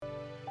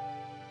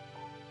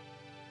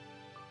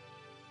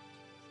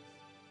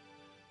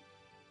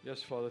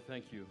Yes, Father,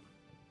 thank you.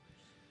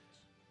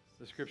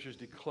 The Scriptures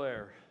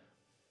declare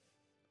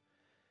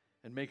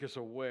and make us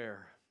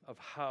aware of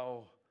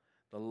how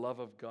the love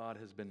of God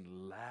has been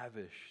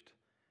lavished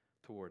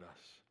toward us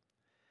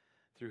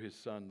through His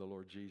Son, the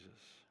Lord Jesus.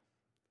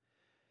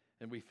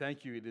 And we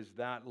thank you, it is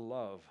that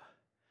love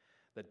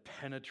that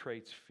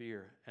penetrates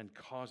fear and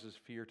causes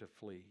fear to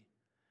flee.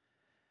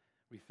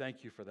 We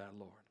thank you for that,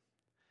 Lord.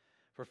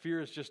 For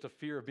fear is just a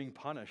fear of being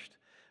punished,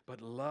 but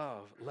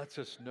love lets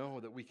us know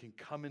that we can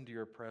come into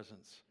your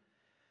presence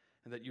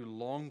and that you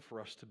long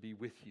for us to be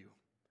with you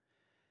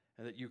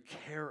and that you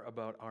care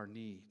about our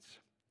needs.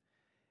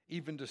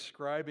 Even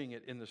describing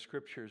it in the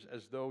Scriptures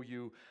as though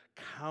you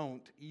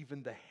count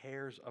even the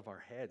hairs of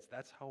our heads.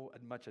 That's how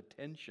much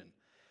attention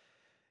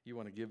you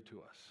want to give to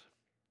us.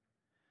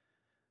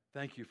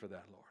 Thank you for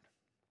that, Lord.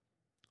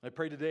 I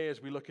pray today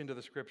as we look into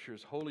the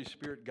Scriptures, Holy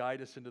Spirit,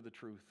 guide us into the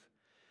truth.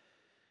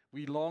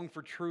 We long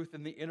for truth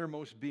in the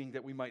innermost being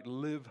that we might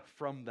live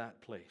from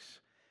that place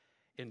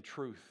in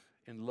truth,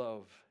 in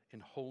love, in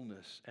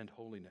wholeness and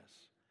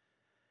holiness.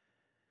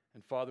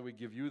 And Father, we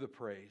give you the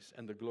praise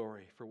and the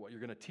glory for what you're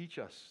going to teach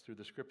us through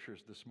the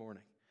Scriptures this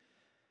morning.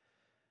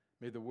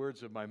 May the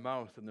words of my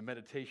mouth and the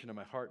meditation of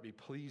my heart be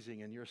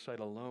pleasing in your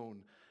sight alone,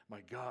 my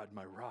God,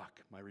 my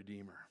rock, my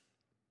Redeemer.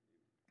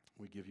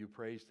 We give you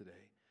praise today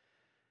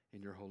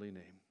in your holy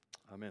name.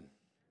 Amen.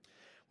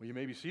 Well, you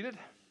may be seated.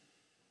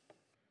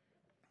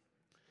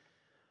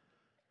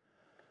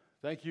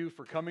 Thank you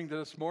for coming to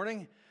this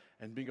morning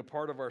and being a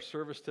part of our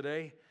service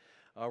today.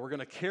 We're going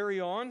to carry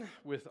on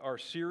with our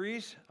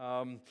series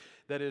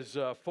that is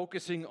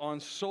focusing on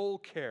soul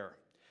care.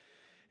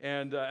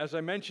 And as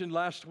I mentioned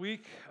last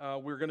week,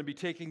 we're going to be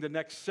taking the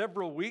next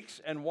several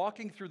weeks and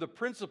walking through the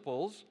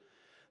principles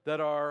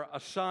that are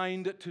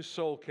assigned to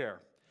soul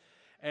care.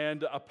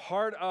 And a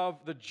part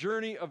of the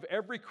journey of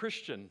every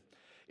Christian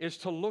is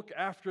to look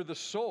after the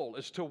soul,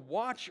 is to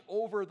watch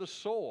over the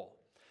soul.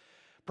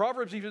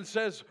 Proverbs even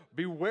says,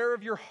 beware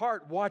of your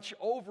heart, watch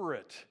over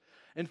it.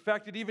 In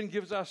fact, it even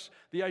gives us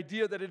the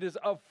idea that it is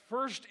of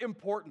first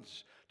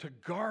importance to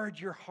guard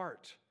your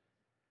heart,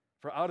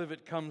 for out of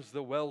it comes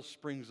the well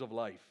springs of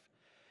life.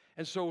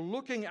 And so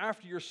looking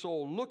after your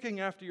soul, looking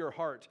after your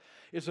heart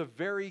is a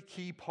very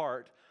key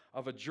part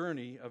of a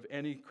journey of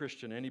any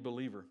Christian, any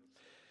believer.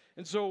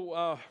 And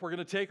so we're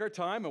going to take our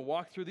time and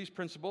walk through these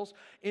principles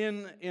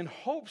in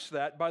hopes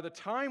that by the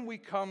time we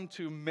come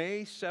to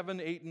May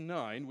 7, 8, and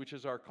 9, which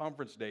is our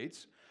conference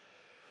dates,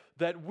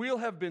 that we'll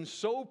have been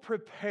so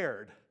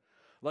prepared,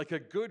 like a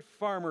good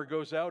farmer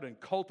goes out and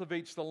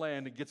cultivates the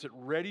land and gets it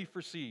ready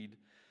for seed.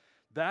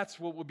 That's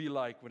what we'll be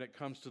like when it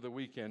comes to the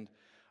weekend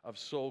of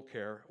soul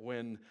care,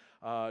 when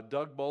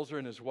Doug Bulzer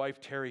and his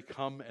wife Terry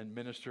come and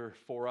minister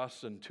for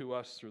us and to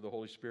us through the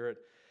Holy Spirit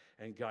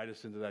and guide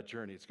us into that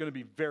journey. It's going to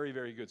be very,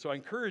 very good. So I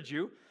encourage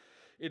you.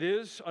 It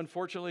is,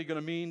 unfortunately, going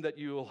to mean that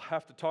you'll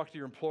have to talk to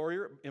your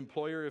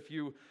employer if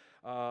you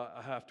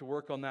have to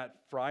work on that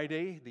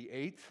Friday, the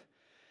 8th.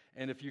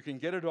 And if you can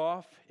get it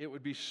off, it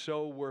would be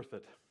so worth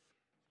it.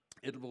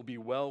 It will be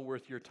well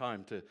worth your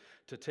time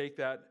to take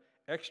that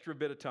extra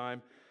bit of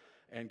time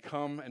and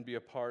come and be a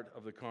part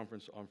of the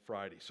conference on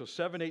Friday. So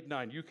 7, 8,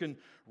 9. You can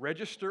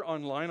register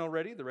online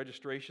already. The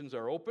registrations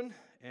are open,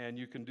 and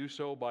you can do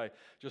so by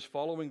just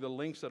following the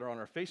links that are on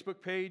our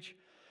Facebook page,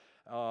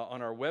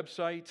 on our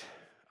website.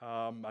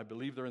 I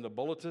believe they're in the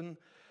bulletin.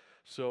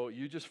 So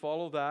you just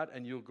follow that,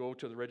 and you'll go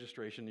to the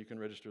registration. You can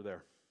register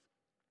there.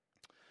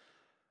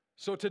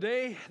 So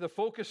today, the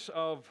focus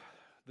of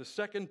the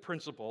second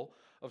principle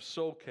of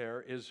soul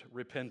care is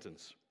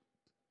repentance.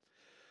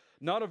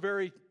 Not a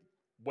very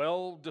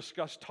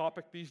well-discussed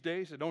topic these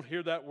days. I don't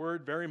hear that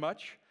word very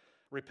much,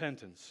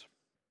 repentance.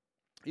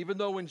 Even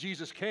though when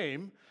Jesus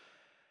came,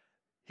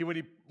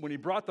 when he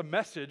brought the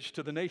message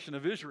to the nation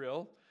of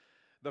Israel,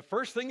 the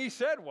first thing he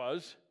said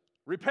was,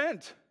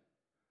 repent,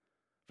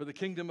 for the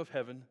kingdom of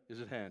heaven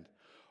is at hand.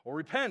 Or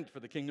repent, for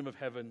the kingdom of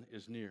heaven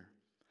is near.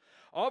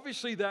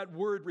 Obviously, that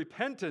word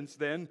repentance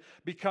then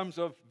becomes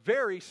of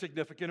very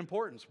significant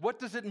importance. What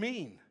does it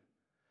mean?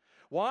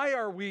 Why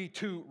are we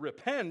to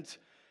repent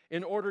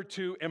in order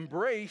to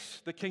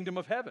embrace the kingdom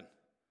of heaven?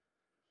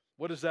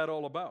 What is that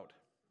all about?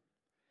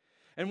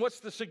 And what's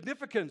the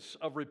significance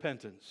of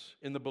repentance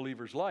in the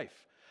believer's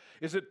life?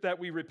 Is it that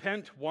we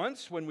repent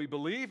once when we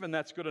believe and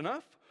that's good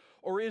enough?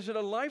 Or is it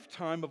a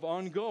lifetime of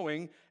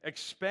ongoing,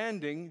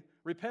 expanding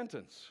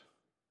repentance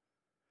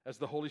as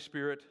the Holy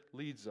Spirit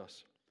leads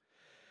us?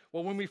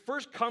 Well, when we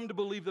first come to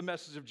believe the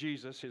message of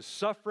Jesus, His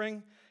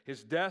suffering,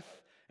 His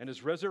death, and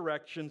His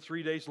resurrection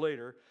 3 days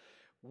later,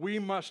 we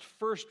must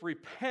first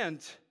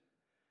repent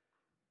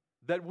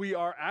that we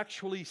are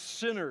actually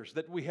sinners,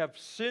 that we have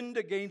sinned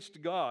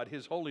against God,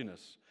 His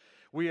holiness.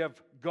 We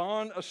have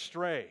gone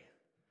astray,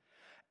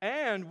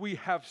 and we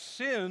have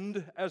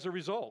sinned as a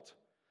result.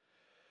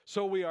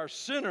 So we are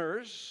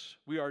sinners,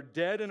 we are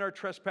dead in our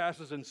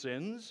trespasses and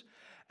sins,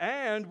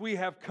 and we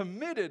have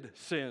committed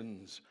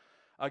sins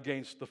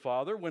against the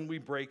Father when we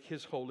break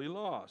His holy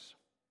laws.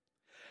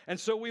 And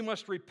so we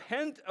must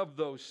repent of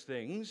those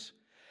things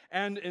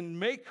and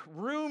make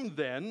room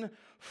then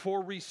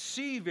for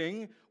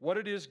receiving what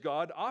it is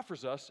God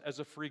offers us as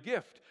a free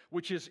gift,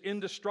 which is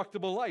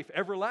indestructible life,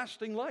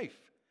 everlasting life,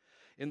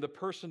 in the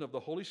person of the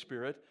Holy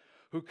Spirit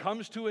who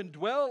comes to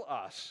indwell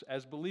us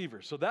as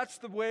believers. So that's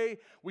the way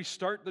we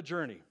start the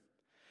journey.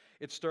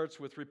 It starts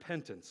with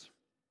repentance.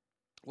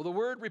 Well, the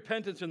word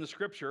repentance in the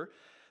Scripture,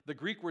 the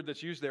Greek word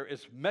that's used there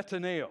is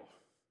metaneo.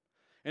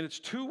 And it's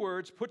two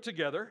words put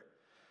together.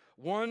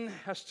 One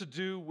has to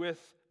do with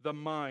the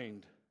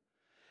mind.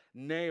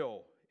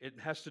 Neo. It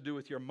has to do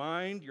with your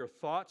mind, your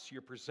thoughts,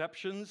 your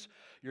perceptions,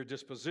 your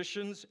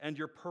dispositions, and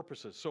your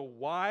purposes. So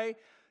why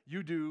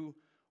you do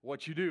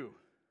what you do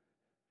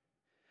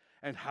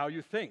and how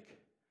you think.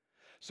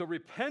 So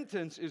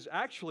repentance is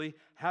actually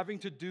having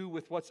to do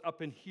with what's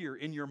up in here,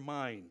 in your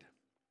mind.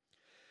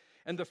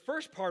 And the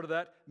first part of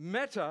that,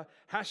 meta,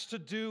 has to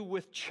do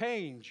with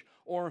change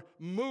or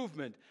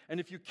movement. And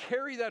if you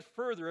carry that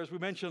further, as we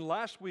mentioned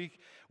last week,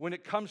 when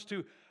it comes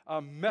to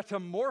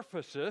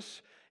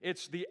metamorphosis,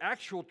 it's the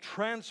actual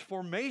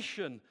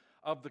transformation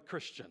of the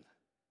Christian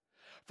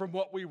from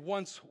what we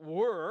once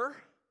were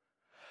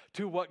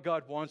to what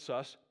God wants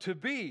us to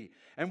be.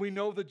 And we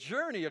know the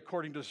journey,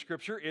 according to the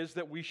Scripture, is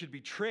that we should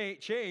be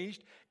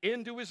changed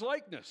into His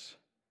likeness.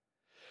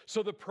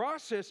 So the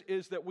process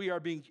is that we are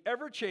being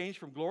ever changed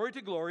from glory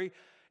to glory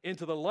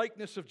into the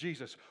likeness of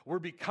Jesus. We're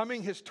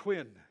becoming His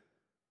twin.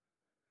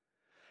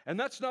 And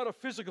that's not a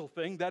physical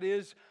thing. That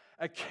is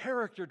a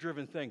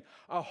character-driven thing,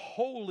 a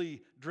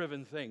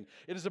holy-driven thing.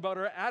 It is about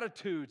our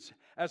attitudes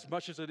as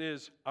much as it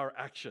is our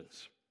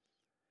actions.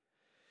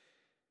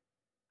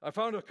 I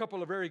found a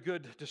couple of very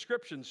good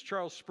descriptions.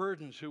 Charles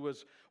Spurgeon, who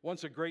was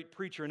once a great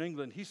preacher in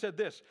England, he said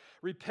this: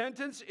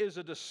 repentance is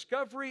a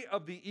discovery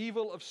of the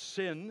evil of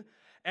sin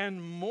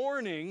and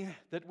mourning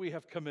that we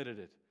have committed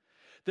it.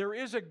 There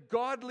is a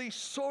godly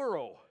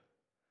sorrow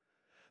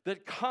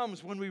that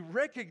comes when we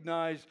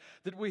recognize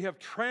that we have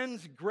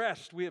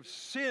transgressed, we have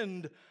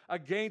sinned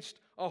against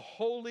a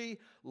holy,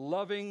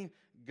 loving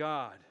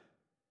God.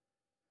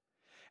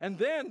 And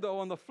then, though,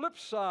 on the flip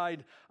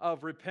side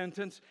of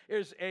repentance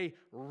is a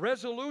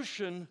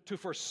resolution to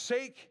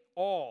forsake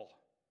all.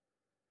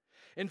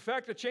 In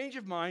fact, a change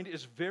of mind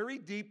is very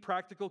deep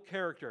practical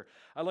character.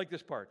 I like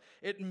this part.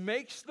 It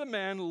makes the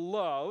man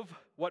love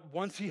what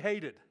once he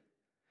hated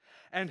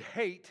and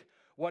hate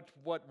what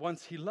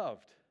once he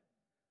loved.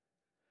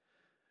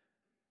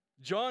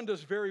 John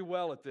does very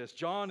well at this.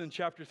 John, in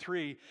chapter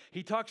 3,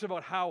 he talks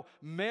about how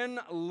men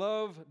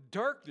love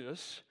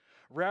darkness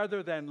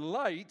rather than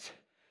light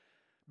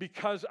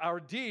because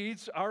our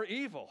deeds are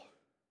evil.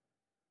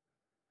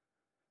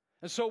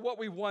 And so what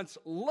we once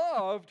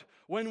loved,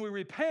 when we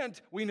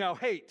repent, we now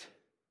hate.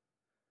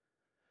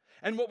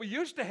 And what we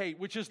used to hate,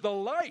 which is the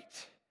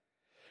light,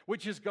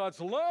 which is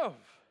God's love,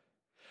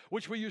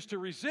 which we used to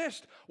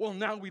resist, well,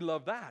 now we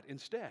love that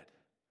instead.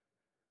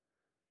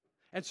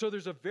 And so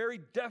there's a very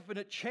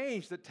definite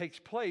change that takes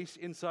place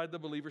inside the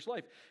believer's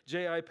life.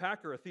 J.I.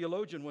 Packer, a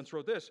theologian, once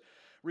wrote this: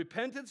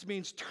 repentance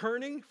means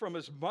turning from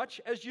as much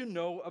as you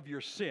know of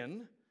your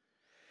sin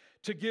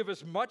to give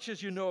as much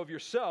as you know of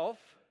yourself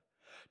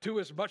to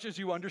as much as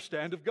you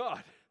understand of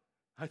God.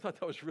 I thought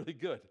that was really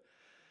good.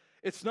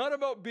 It's not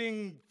about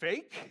being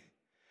fake.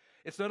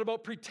 It's not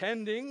about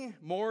pretending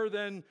more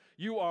than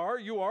you are.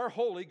 You are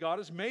holy. God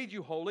has made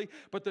you holy.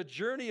 But the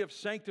journey of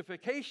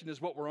sanctification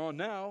is what we're on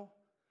now.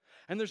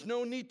 And there's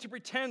no need to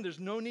pretend. There's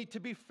no need to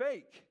be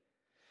fake.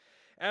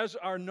 As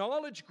our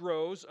knowledge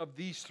grows of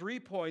these 3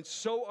 points,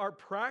 so our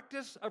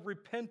practice of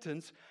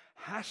repentance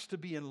has to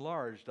be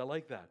enlarged. I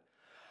like that.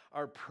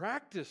 Our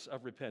practice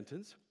of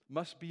repentance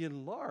must be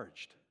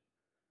enlarged.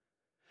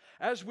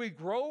 As we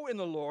grow in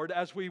the Lord,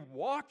 as we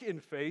walk in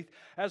faith,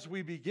 as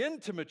we begin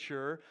to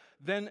mature,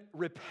 then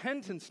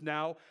repentance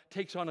now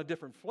takes on a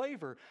different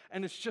flavor,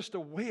 and it's just a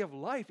way of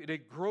life.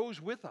 It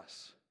grows with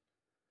us.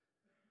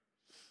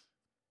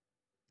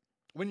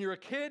 When you're a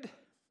kid,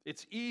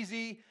 it's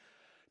easy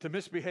to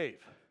misbehave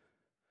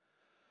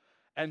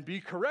and be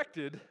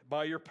corrected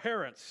by your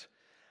parents.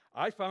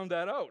 I found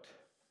that out.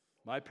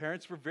 My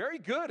parents were very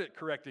good at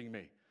correcting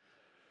me.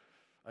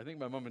 I think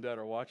my mom and dad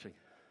are watching.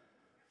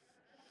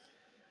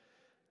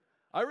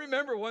 I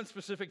remember one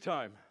specific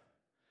time.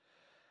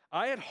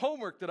 I had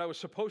homework that I was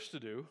supposed to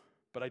do,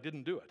 but I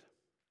didn't do it.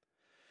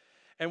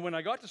 And when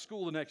I got to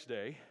school the next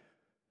day,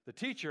 the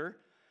teacher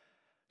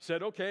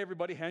said, okay,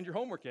 everybody hand your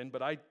homework in,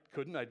 but I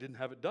couldn't. I didn't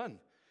have it done.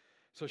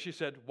 So she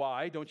said,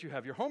 why don't you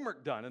have your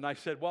homework done? And I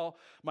said, well,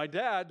 my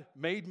dad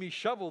made me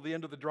shovel the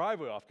end of the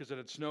driveway off because it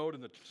had snowed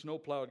and the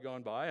snowplow had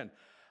gone by, and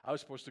I was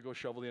supposed to go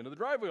shovel the end of the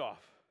driveway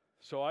off.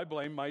 So I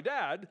blamed my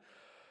dad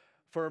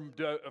for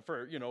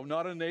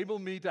not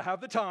enabling me to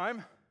have the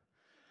time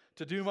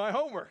to do my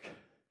homework.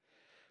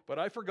 But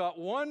I forgot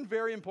one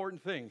very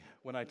important thing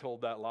when I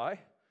told that lie.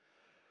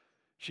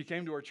 She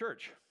came to our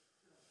church.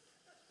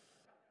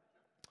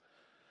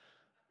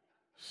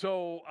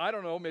 So I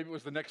don't know, maybe it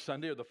was the next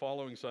Sunday or the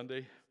following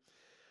Sunday.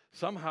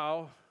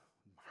 Somehow,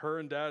 her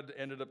and Dad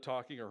ended up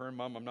talking, or her and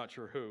Mom, I'm not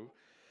sure who.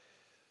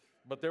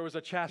 But there was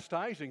a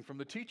chastising from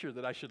the teacher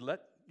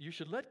that you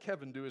should let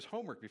Kevin do his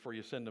homework before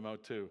you send him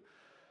out to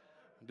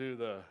do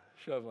the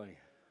shoveling.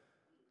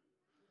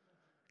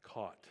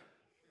 Caught.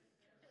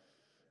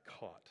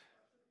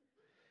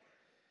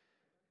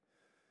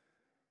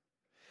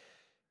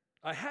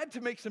 I had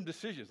to make some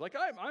decisions. Like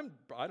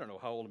I don't know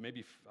how old,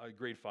 maybe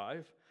grade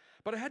 5,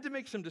 but I had to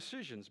make some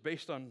decisions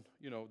based on,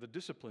 the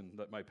discipline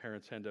that my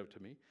parents hand out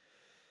to me.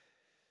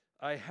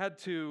 I had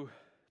to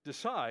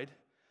decide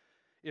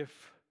if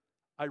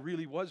I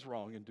really was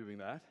wrong in doing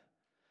that.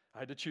 I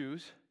had to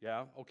choose.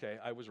 Yeah, okay,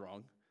 I was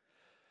wrong.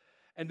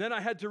 And then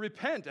I had to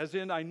repent, as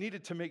in I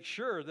needed to make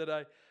sure that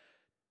I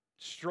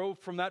strove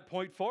from that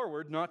point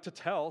forward not to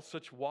tell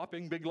such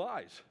whopping big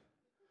lies.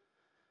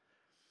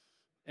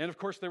 And of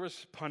course, there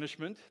was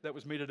punishment that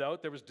was meted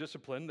out. There was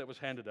discipline that was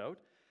handed out.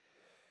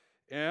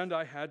 And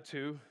I had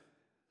to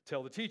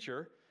tell the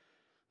teacher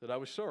that I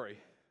was sorry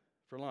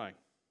for lying.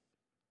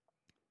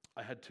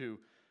 I had to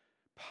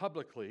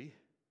publicly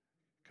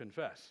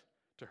confess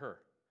to her.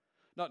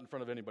 Not in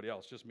front of anybody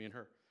else, just me and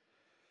her.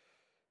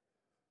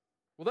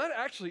 Well, that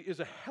actually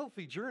is a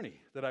healthy journey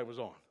that I was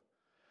on.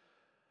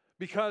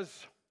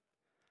 Because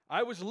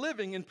I was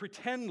living in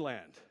pretend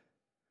land.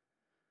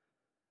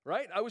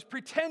 Right? I was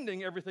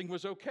pretending everything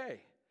was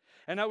okay.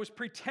 And I was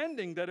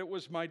pretending that it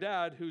was my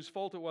dad whose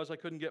fault it was I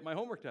couldn't get my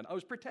homework done. I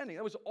was pretending.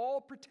 I was all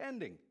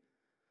pretending.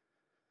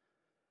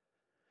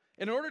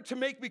 In order to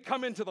make me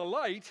come into the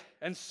light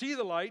and see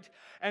the light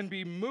and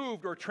be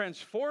moved or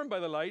transformed by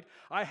the light,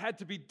 I had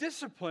to be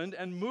disciplined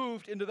and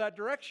moved into that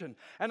direction.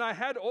 And I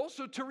had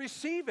also to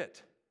receive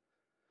it.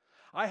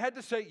 I had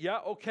to say, yeah,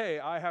 okay,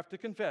 I have to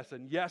confess.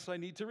 And yes, I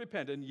need to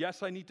repent. And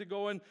yes, I need to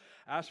go and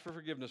ask for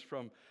forgiveness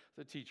from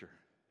the teacher.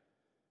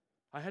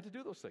 I had to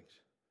do those things.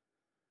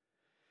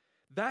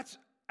 That's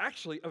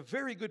actually a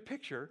very good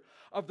picture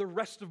of the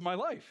rest of my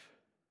life.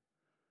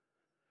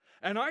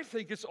 And I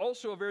think it's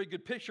also a very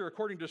good picture,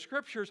 according to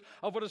scriptures,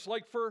 of what it's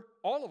like for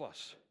all of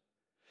us.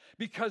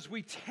 Because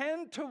we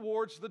tend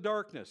towards the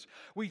darkness.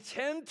 We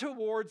tend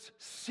towards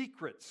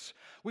secrets.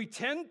 We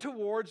tend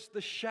towards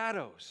the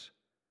shadows.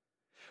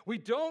 We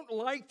don't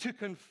like to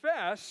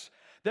confess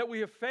that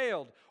we have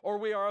failed, or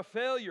we are a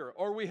failure,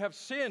 or we have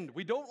sinned.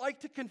 We don't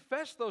like to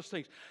confess those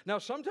things. Now,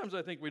 sometimes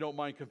I think we don't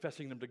mind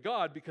confessing them to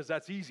God because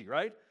that's easy,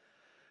 right?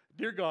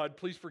 Dear God,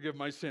 please forgive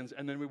my sins,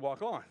 and then we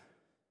walk on.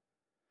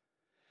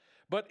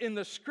 But in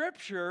the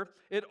scripture,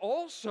 it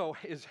also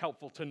is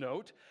helpful to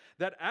note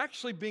that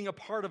actually being a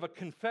part of a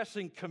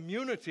confessing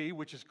community,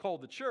 which is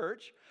called the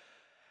church,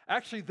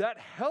 actually that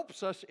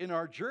helps us in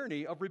our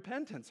journey of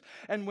repentance.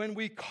 And when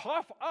we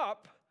cough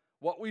up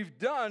what we've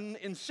done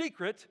in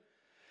secret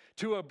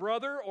to a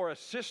brother or a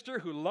sister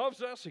who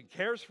loves us and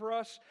cares for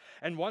us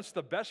and wants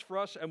the best for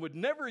us and would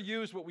never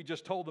use what we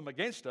just told them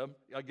against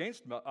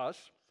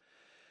us,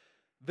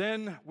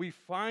 then we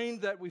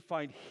find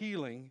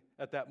healing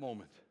at that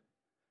moment.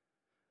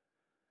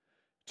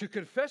 To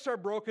confess our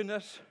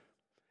brokenness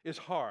is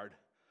hard,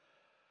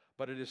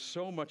 but it is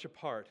so much a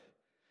part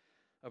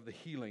of the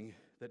healing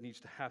that needs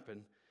to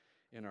happen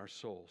in our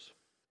souls.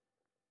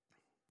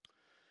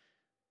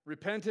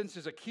 Repentance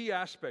is a key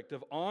aspect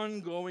of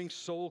ongoing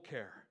soul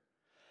care,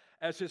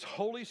 as His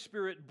Holy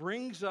Spirit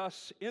brings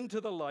us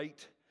into the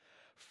light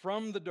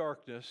from the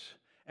darkness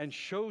and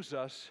shows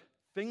us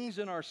things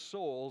in our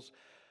souls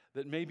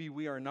that maybe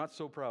we are not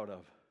so proud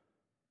of,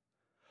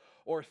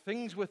 or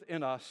things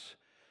within us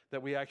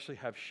that we actually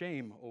have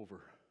shame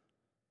over.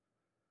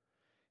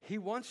 He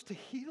wants to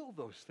heal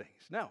those things.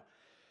 Now,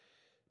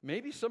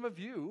 maybe some of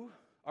you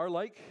are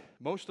like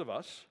most of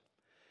us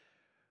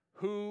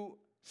who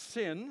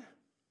sin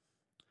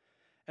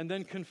and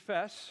then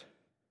confess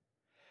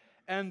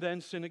and then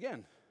sin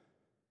again,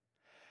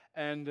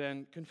 and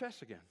then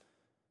confess again,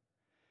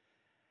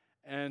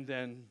 and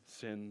then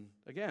sin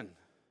again,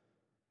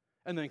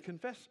 and then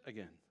confess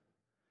again,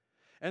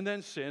 and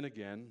then sin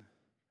again,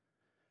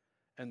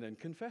 and then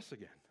confess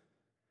again.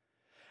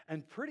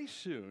 And pretty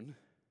soon,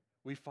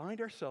 we find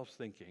ourselves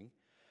thinking,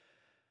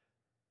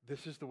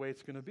 this is the way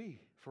it's going to be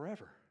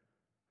forever.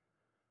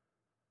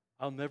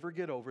 I'll never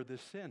get over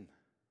this sin.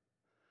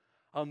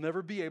 I'll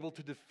never be able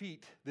to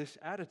defeat this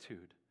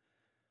attitude.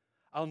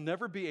 I'll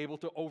never be able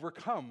to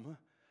overcome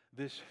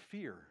this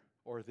fear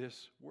or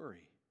this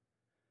worry.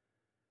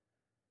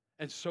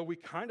 And so we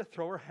kind of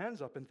throw our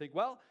hands up and think,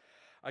 well,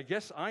 I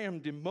guess I am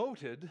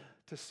demoted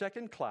to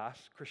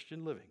second-class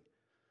Christian living.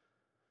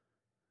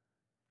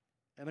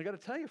 And I got to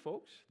tell you,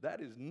 folks,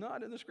 that is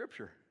not in the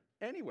scripture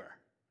anywhere.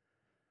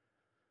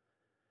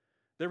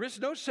 There is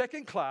no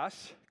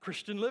second-class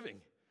Christian living.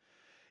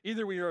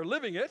 Either we are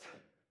living it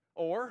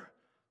or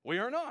we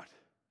are not.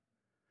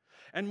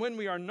 And when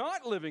we are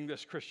not living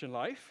this Christian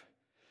life,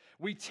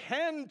 we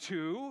tend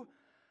to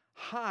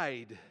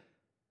hide.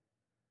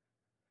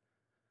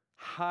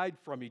 Hide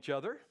from each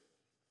other,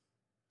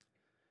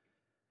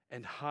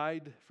 and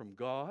hide from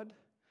God,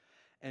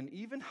 and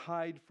even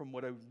hide from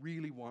what I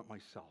really want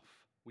myself.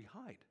 We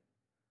hide.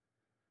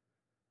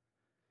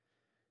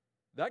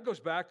 That goes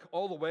back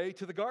all the way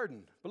to the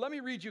garden. But let me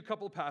read you a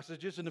couple of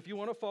passages, and if you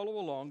want to follow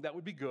along, that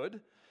would be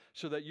good.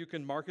 so that you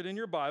can mark it in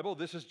your Bible.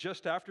 This is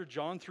just after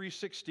John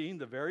 3:16,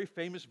 the very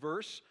famous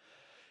verse.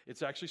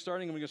 It's actually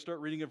starting, and we're going to start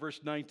reading at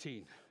verse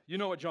 19. You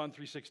know what John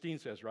 3:16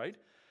 says, right?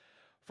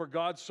 For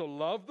God so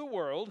loved the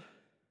world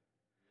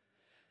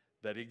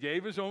that he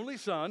gave his only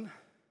Son,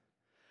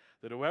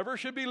 that whoever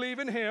should believe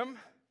in him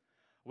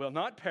will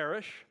not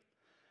perish,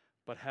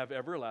 but have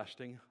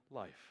everlasting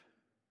life.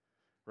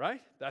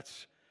 Right?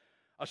 That's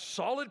a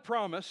solid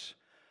promise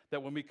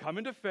that when we come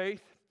into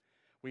faith,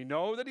 we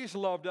know that he's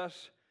loved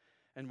us,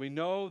 and we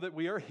know that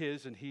we are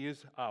his and he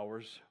is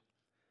ours.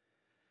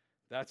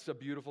 That's a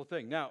beautiful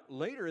thing. Now,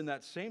 later in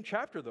that same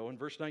chapter, though, in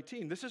verse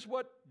 19, this is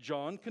what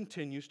John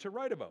continues to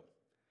write about.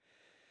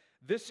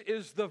 This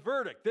is the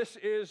verdict. This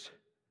is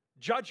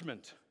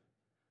judgment.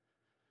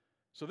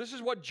 So this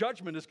is what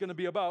judgment is going to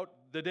be about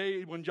the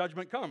day when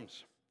judgment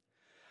comes.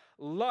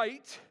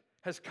 Light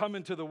has come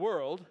into the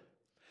world,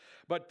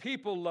 but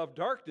people love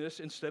darkness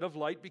instead of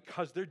light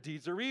because their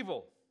deeds are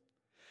evil.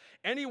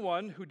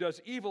 Anyone who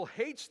does evil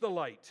hates the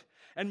light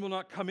and will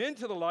not come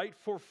into the light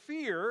for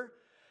fear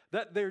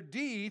that their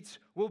deeds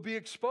will be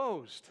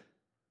exposed.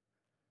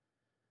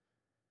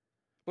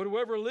 But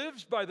whoever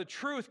lives by the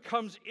truth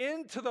comes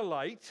into the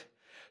light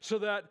so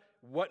that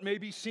what may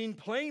be seen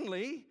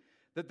plainly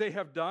that they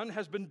have done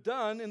has been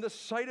done in the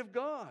sight of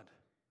God.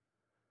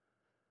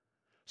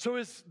 So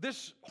is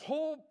this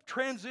whole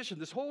transition,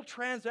 this whole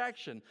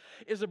transaction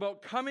is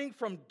about coming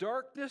from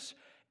darkness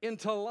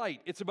into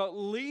light. It's about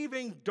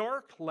leaving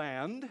dark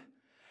land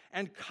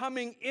and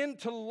coming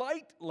into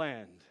light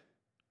land.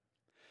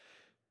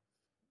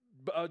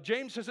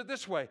 James says it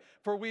this way,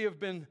 for we have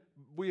been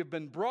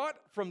brought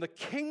from the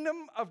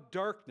kingdom of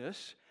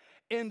darkness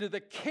into the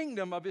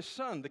kingdom of his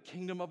Son, the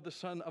kingdom of the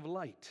Son of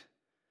light.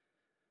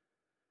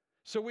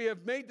 So we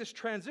have made this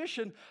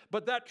transition,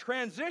 but that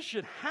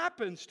transition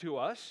happens to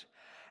us,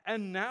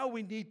 and now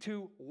we need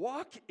to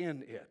walk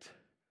in it.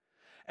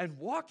 And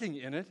walking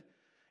in it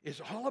is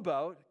all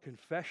about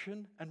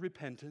confession and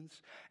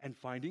repentance and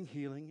finding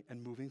healing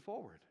and moving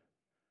forward.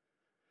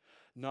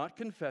 Not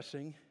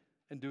confessing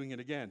and doing it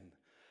again,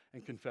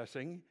 and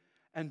confessing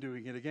and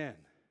doing it again.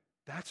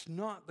 That's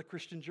not the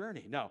Christian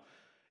journey. Now,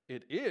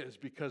 it is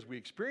because we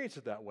experience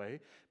it that way,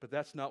 but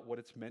that's not what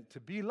it's meant to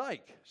be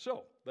like.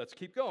 So, let's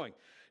keep going.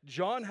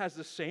 John has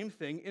the same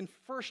thing in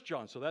 1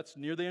 John. So that's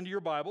near the end of your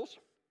Bibles.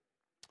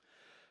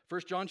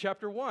 1 John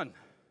chapter 1.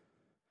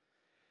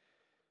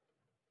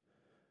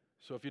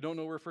 So if you don't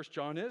know where 1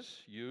 John is,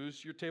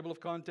 use your table of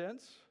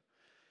contents.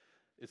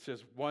 It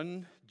says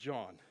 1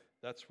 John.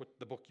 That's what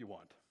the book you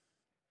want.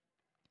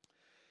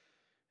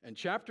 And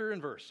chapter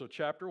and verse. So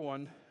chapter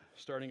 1,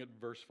 starting at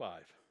verse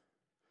 5.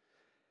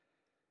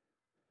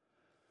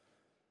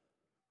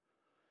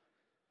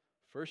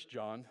 1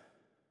 John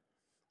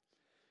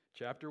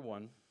chapter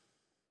 1,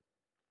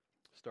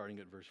 starting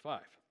at verse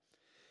 5.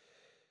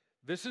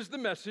 This is the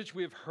message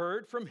we have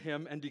heard from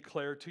him and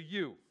declare to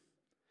you.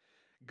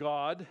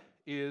 God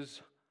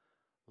is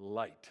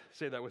light.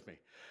 Say that with me.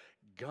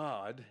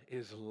 God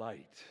is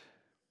light.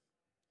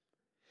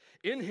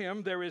 In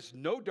him there is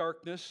no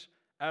darkness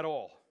at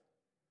all.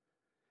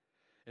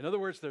 In other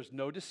words, there's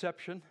no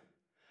deception,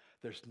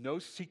 there's no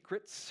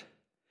secrets,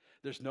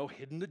 there's no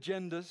hidden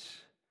agendas,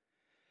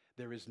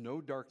 there is no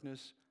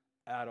darkness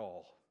at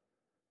all.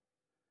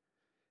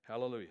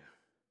 Hallelujah.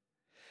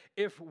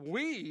 If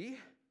we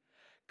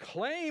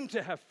claim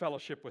to have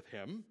fellowship with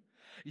him,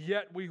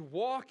 yet we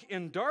walk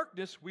in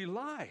darkness, we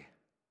lie.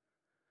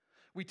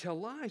 We tell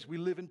lies. We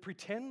live in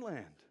pretend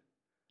land.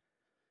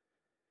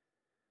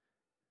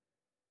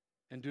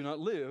 And do not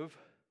live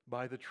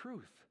by the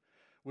truth,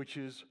 which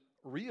is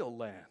real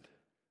land.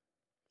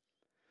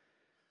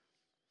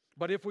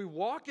 But if we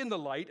walk in the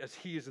light as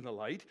he is in the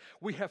light,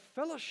 we have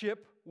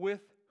fellowship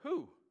with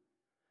who?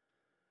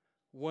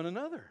 One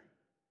another.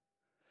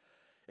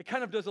 It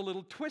kind of does a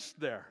little twist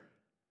there.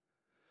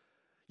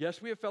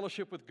 Yes, we have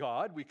fellowship with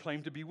God. We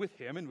claim to be with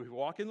him, and we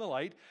walk in the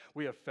light.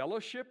 We have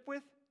fellowship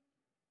with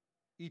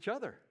each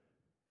other.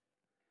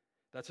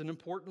 That's an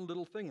important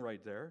little thing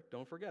right there.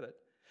 Don't forget it.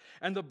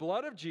 And the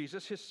blood of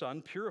Jesus, his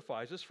Son,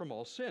 purifies us from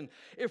all sin.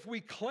 If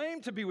we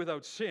claim to be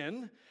without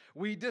sin,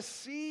 we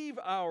deceive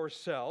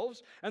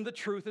ourselves, and the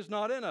truth is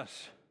not in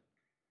us.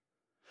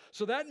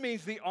 So that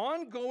means the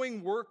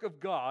ongoing work of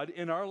God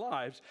in our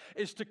lives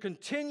is to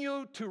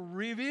continue to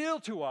reveal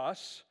to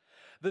us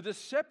the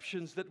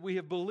deceptions that we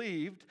have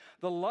believed,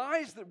 the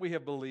lies that we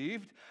have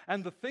believed,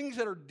 and the things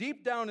that are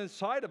deep down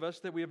inside of us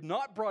that we have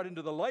not brought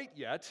into the light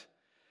yet.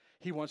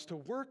 He wants to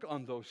work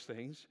on those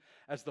things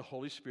as the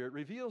Holy Spirit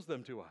reveals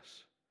them to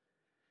us.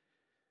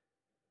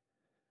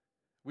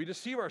 We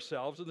deceive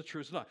ourselves and the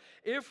truth is not.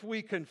 If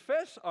we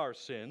confess our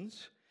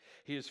sins,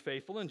 he is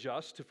faithful and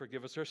just to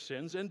forgive us our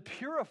sins and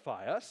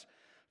purify us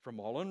from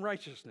all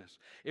unrighteousness.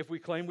 If we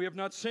claim we have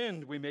not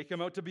sinned, we make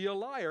him out to be a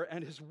liar,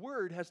 and his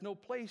word has no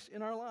place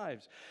in our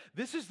lives.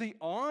 This is the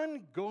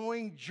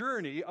ongoing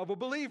journey of a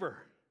believer.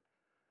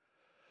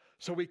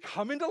 So we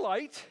come into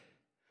light,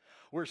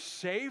 we're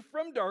saved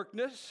from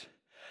darkness,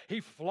 he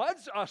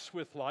floods us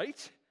with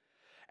light,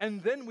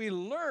 And then we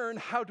learn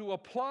how to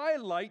apply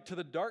light to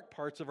the dark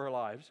parts of our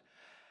lives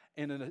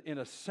in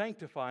a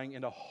sanctifying,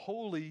 in a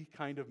holy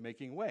kind of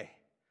making way.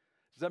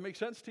 Does that make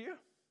sense to you?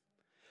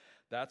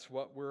 That's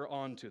what we're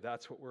on to.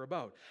 That's what we're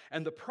about.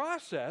 And the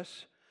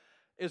process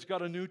has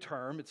got a new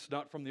term. It's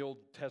not from the Old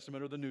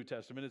Testament or the New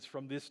Testament. It's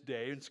from this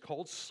day. It's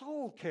called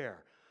soul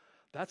care.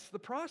 That's the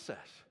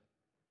process.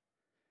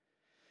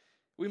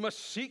 We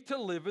must seek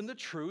to live in the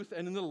truth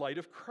and in the light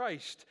of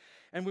Christ.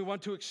 And we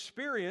want to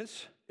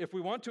experience, if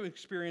we want to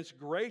experience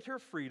greater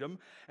freedom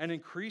and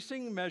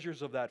increasing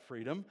measures of that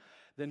freedom,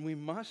 then we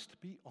must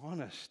be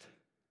honest.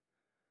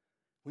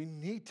 We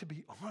need to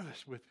be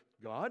honest with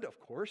God, of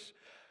course,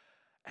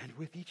 and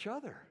with each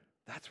other.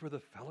 That's where the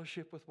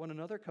fellowship with one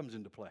another comes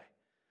into play.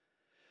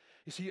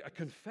 You see, a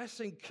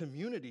confessing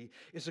community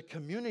is a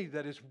community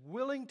that is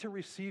willing to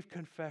receive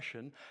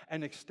confession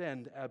and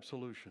extend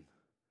absolution.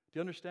 Do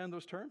you understand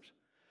those terms?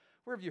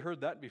 Where have you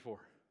heard that before?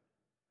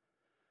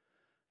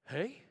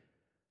 Hey,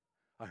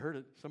 I heard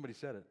it. Somebody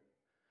said it.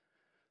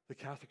 The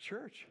Catholic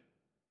Church.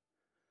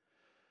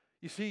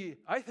 You see,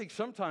 I think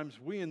sometimes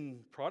we in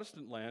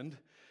Protestant land,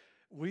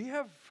 we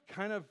have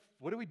kind of,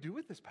 what do we do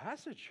with this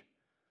passage?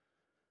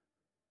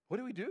 What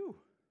do we do?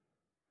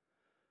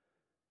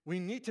 We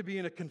need to be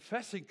in a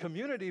confessing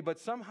community, but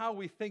somehow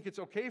we think it's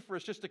okay for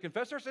us just to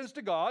confess our sins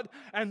to God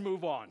and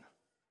move on.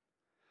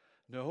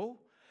 No,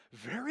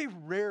 very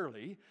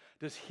rarely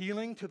does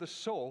healing to the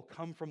soul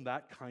come from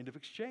that kind of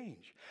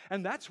exchange.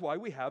 And that's why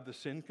we have the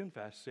sin,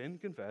 confess, sin,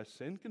 confess,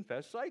 sin,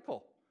 confess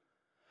cycle.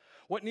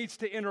 What needs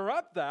to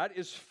interrupt that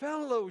is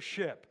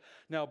fellowship.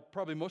 Now,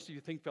 probably most of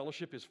you think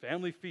fellowship is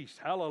family feast.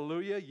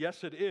 Hallelujah.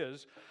 Yes, it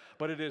is.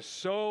 But it is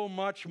so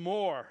much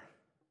more.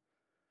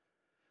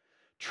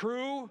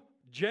 True,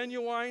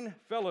 genuine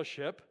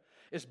fellowship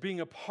is being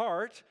a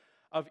part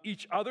of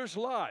each other's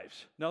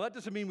lives. Now, that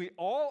doesn't mean we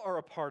all are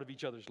a part of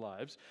each other's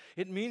lives.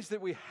 It means that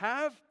we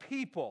have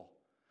people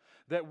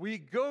that we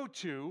go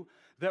to,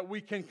 that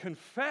we can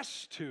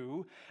confess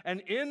to,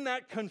 and in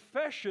that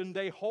confession,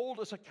 they hold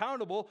us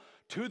accountable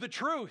to the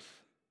truth.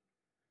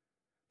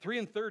 3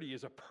 and 30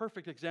 is a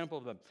perfect example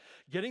of them.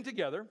 Getting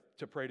together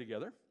to pray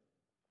together,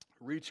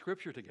 read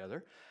Scripture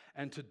together,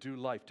 and to do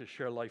life, to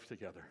share life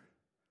together.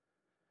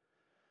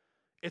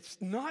 It's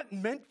not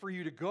meant for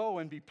you to go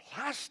and be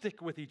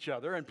plastic with each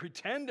other and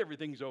pretend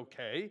everything's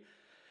okay.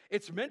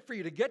 It's meant for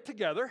you to get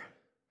together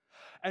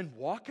and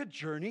walk a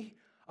journey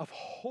of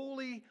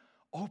holy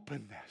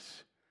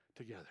openness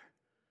together.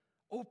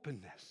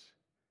 Openness.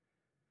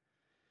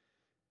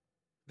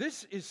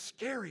 This is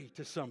scary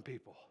to some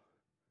people.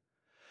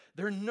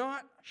 They're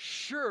not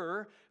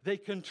sure they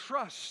can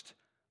trust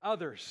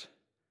others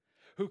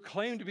who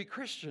claim to be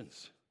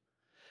Christians.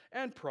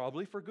 And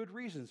probably for good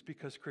reasons,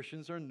 because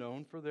Christians are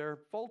known for their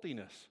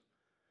faultiness.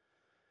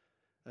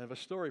 I have a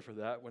story for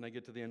that when I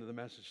get to the end of the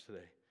message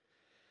today.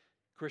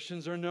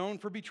 Christians are known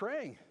for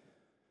betraying.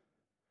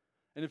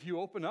 And if you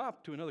open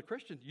up to another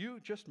Christian, you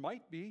just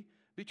might be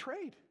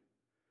betrayed.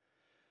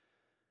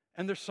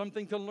 And there's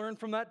something to learn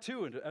from that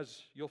too, as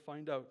you'll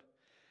find out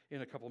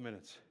in a couple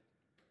minutes.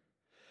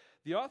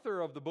 The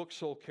author of the book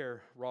Soul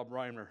Care, Rob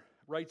Reimer,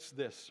 writes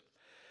this: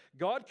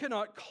 God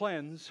cannot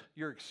cleanse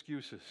your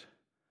excuses.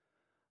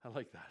 I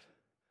like that.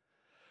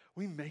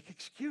 We make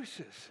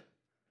excuses.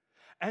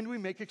 And we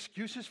make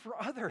excuses for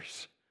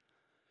others.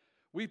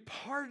 We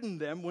pardon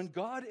them when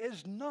God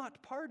is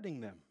not pardoning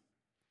them.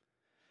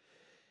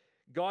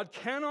 God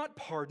cannot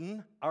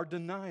pardon our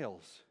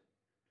denials.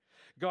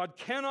 God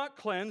cannot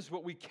cleanse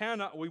what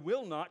we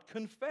will not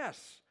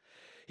confess.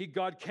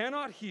 God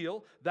cannot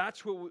heal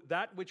that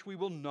which we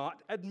will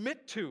not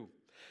admit to.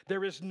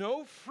 There is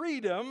no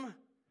freedom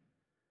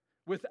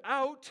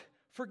without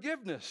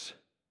forgiveness.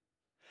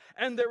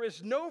 And there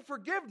is no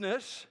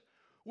forgiveness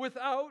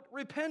without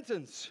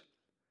repentance.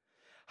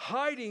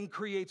 Hiding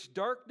creates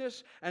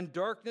darkness, and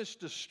darkness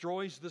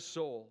destroys the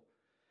soul.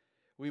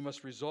 We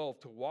must resolve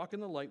to walk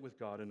in the light with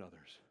God and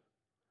others.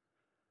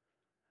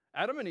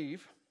 Adam and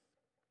Eve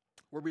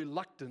were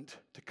reluctant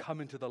to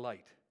come into the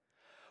light.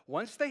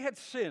 Once they had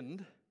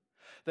sinned,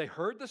 they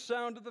heard the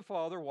sound of the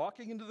Father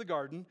walking into the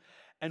garden,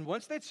 and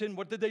once they'd sinned,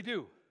 what did they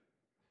do?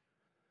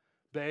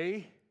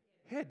 They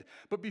hid.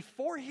 But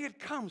before he had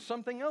come,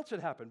 something else had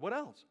happened. What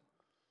else?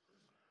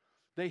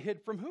 They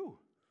hid from who?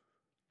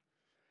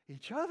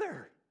 Each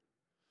other.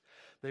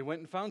 They went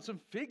and found some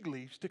fig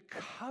leaves to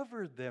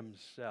cover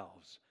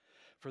themselves,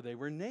 for they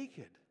were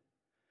naked,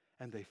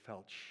 and they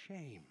felt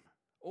shame.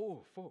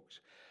 Oh, folks,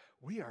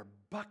 we are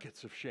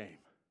buckets of shame.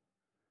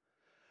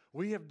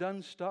 We have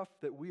done stuff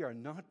that we are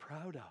not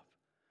proud of.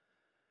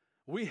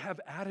 We have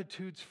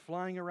attitudes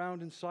flying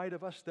around inside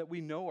of us that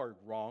we know are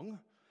wrong,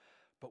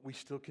 but we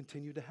still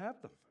continue to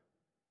have them.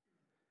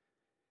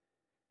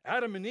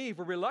 Adam and Eve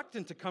were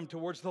reluctant to come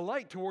towards the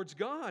light, towards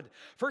God.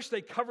 First, they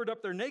covered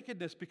up their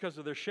nakedness because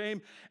of their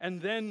shame, and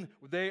then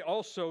they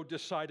also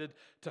decided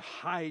to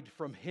hide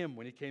from him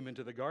when he came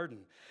into the garden.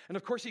 And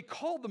of course, he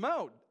called them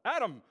out.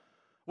 Adam,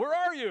 where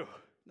are you?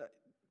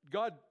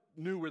 God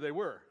knew where they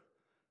were,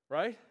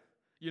 right?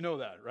 You know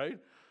that, right?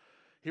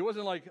 He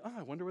wasn't like,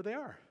 I wonder where they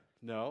are.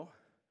 No.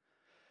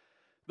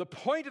 The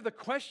point of the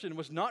question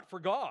was not for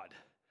God.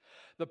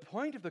 The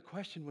point of the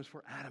question was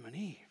for Adam and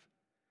Eve.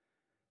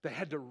 They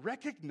had to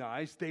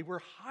recognize they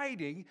were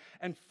hiding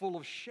and full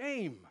of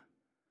shame.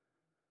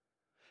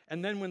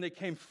 And then when they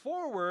came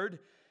forward,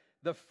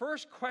 the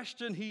first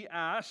question he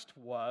asked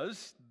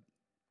was,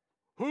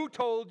 "Who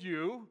told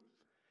you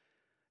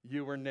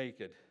you were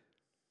naked?"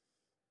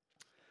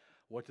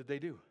 What did they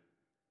do?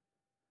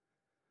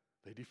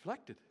 They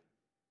deflected.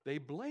 They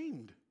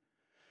blamed.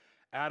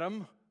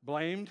 Adam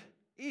blamed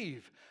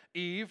Eve.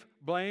 Eve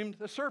blamed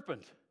the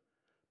serpent.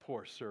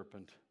 Poor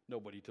serpent.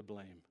 Nobody to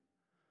blame.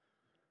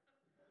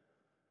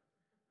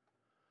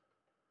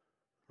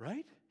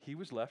 Right? He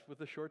was left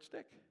with a short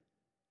stick.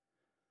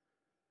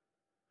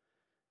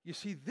 You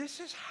see, this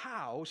is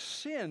how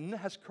sin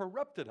has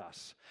corrupted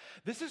us.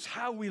 This is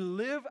how we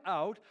live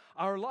out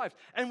our lives.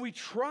 And we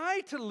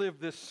try to live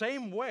this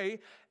same way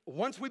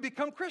once we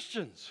become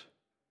Christians.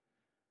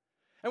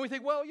 And we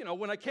think, well,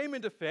 when I came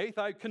into faith,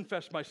 I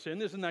confessed my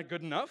sin. Isn't that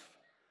good enough?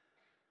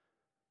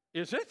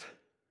 Is it?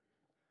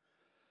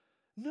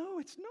 No,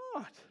 it's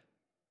not.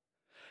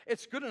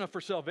 It's good enough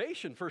for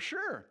salvation, for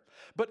sure.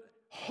 But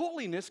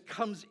holiness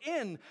comes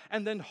in,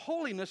 and then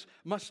holiness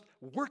must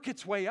work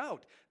its way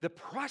out. The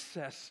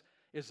process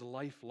is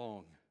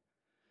lifelong.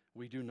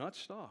 We do not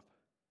stop.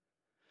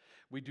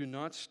 We do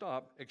not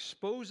stop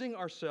exposing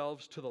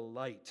ourselves to the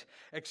light,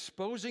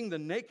 exposing the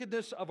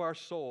nakedness of our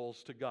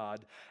souls to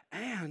God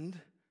and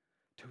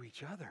to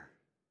each other,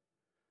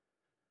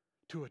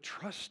 to a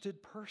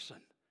trusted person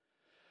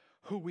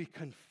who we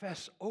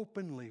confess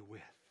openly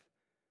with.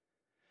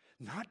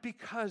 Not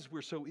because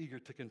we're so eager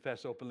to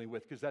confess openly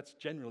with, because that's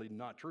generally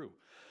not true.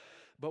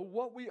 But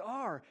what we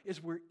are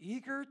is we're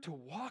eager to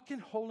walk in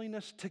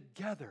holiness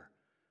together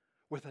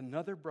with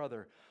another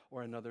brother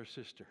or another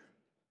sister.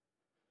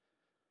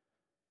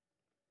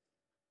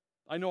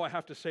 I know I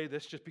have to say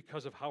this just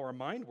because of how our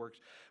mind works,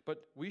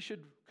 but we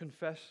should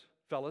confess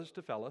fellas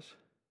to fellas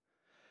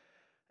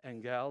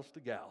and gals to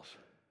gals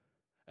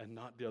and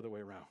not the other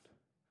way around.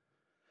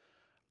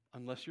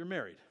 Unless you're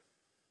married.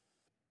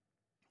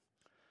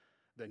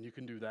 Then you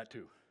can do that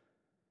too.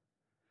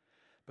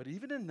 But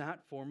even in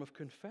that form of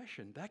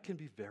confession, that can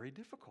be very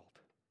difficult.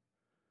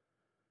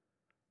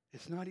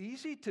 It's not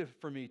easy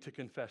for me to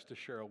confess to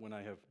Cheryl when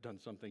I have done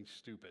something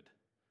stupid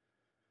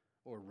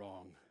or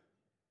wrong.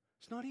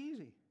 It's not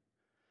easy.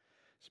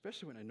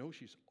 Especially when I know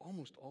she's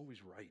almost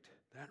always right.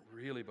 That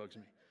really bugs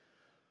me.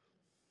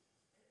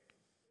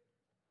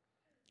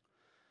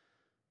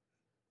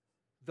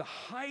 The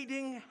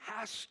hiding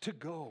has to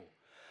go.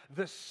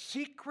 The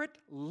secret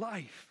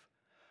life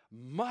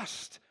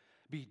must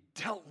be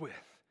dealt with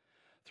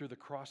through the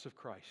cross of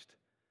Christ.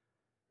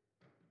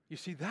 You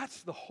see,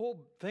 that's the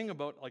whole thing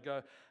about,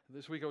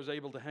 this week I was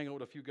able to hang out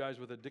with a few guys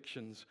with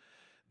addictions.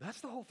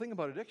 That's the whole thing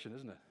about addiction,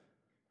 isn't it?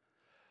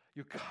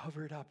 You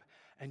cover it up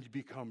and you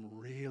become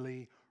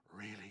really,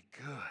 really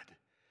good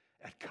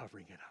at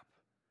covering it up,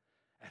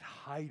 at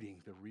hiding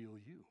the real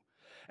you.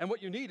 And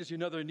what you need is you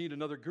need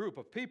another group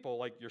of people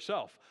like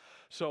yourself.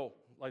 So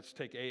let's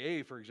take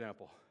AA, for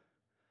example.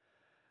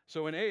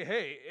 So in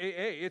AA,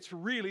 it's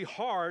really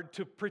hard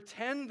to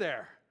pretend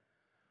there.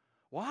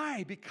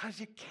 Why? Because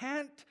you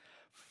can't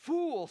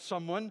fool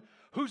someone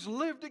who's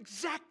lived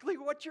exactly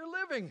what you're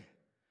living.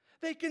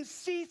 They can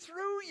see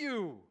through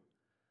you.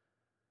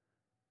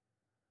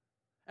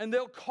 And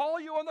they'll call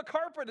you on the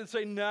carpet and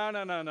say,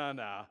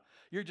 no.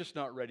 You're just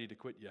not ready to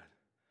quit yet.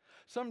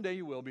 Someday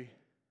you will be.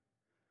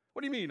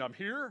 What do you mean? I'm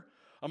here.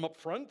 I'm up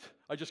front.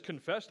 I just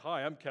confessed.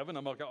 Hi, I'm Kevin.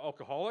 I'm an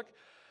alcoholic.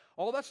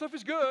 All that stuff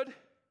is good.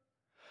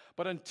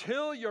 But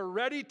until you're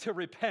ready to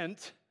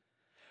repent,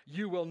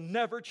 you will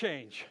never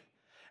change.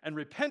 And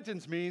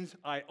repentance means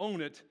I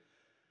own it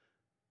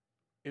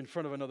in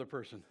front of another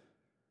person.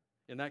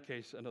 In that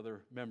case,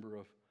 another member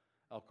of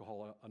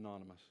Alcoholics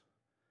Anonymous.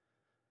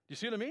 Do you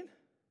see what I mean?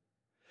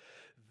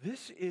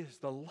 This is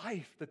the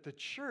life that the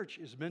church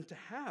is meant to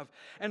have.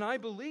 And I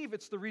believe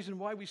it's the reason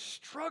why we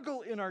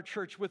struggle in our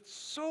church with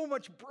so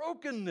much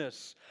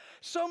brokenness,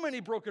 so many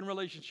broken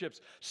relationships,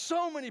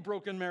 so many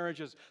broken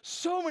marriages,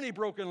 so many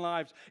broken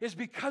lives, is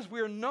because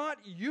we are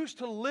not used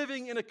to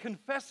living in a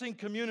confessing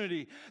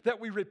community, that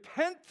we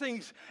repent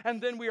things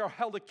and then we are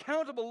held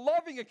accountable,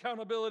 loving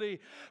accountability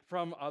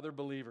from other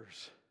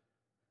believers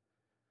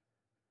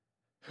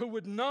who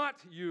would not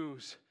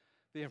use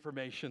the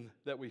information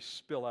that we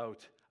spill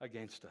out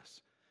against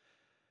us.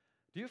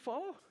 Do you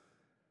follow?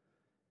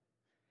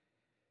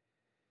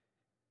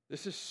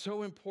 This is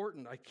so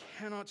important. I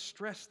cannot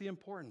stress the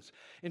importance.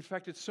 In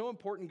fact, it's so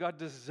important God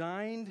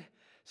designed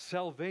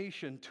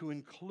salvation to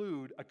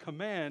include a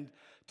command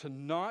to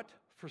not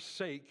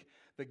forsake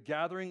the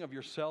gathering of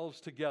yourselves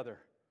together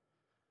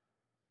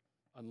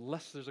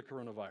unless there's a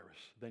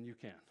coronavirus. Then you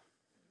can.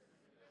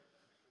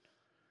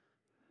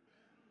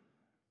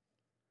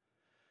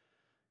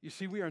 You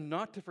see, we are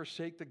not to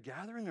forsake the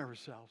gathering of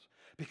ourselves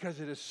because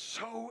it is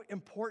so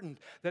important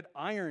that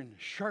iron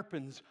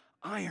sharpens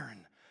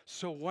iron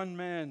so one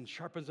man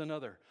sharpens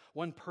another.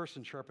 One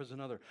person sharpens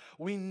another.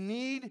 We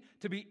need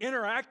to be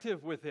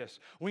interactive with this.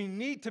 We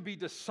need to be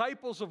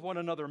disciples of one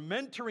another,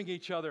 mentoring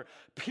each other,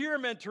 peer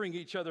mentoring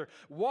each other,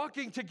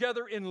 walking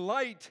together in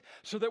light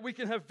so that we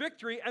can have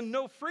victory and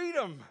know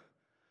freedom.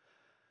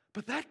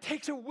 But that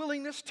takes a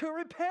willingness to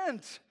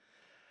repent.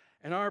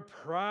 And our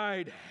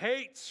pride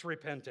hates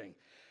repenting.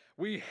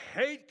 We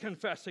hate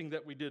confessing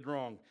that we did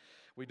wrong.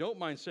 We don't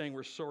mind saying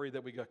we're sorry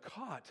that we got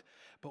caught,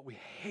 but we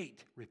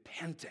hate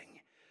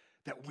repenting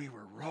that we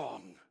were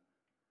wrong.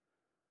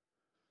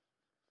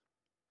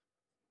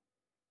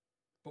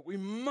 But we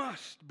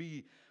must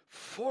be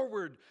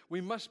forward.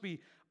 We must be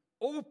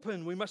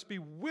open. We must be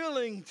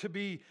willing to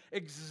be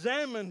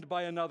examined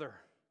by another.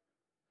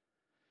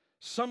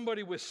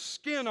 Somebody with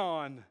skin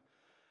on,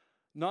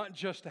 not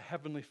just a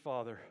heavenly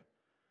Father,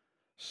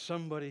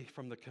 somebody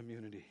from the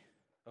community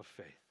of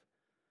faith.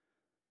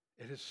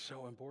 It is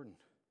so important.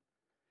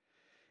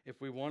 If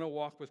we want to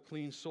walk with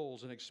clean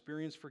souls and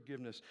experience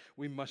forgiveness,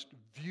 we must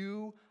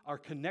view our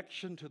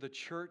connection to the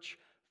church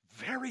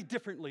very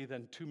differently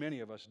than too many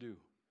of us do.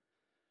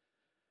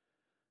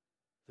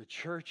 The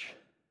church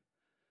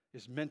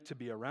is meant to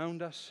be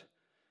around us,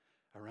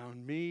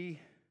 around me,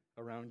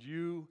 around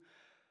you,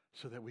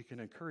 so that we can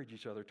encourage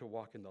each other to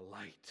walk in the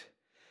light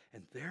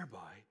and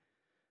thereby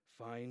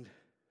find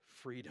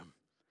freedom.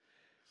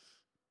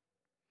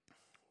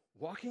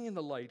 Walking in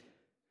the light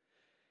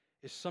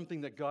is something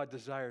that God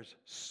desires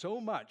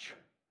so much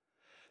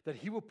that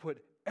He will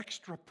put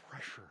extra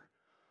pressure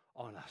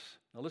on us.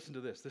 Now listen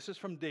to this. This is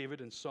from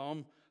David in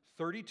Psalm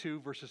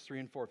 32, verses 3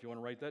 and 4. If you want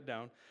to write that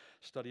down,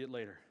 study it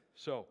later.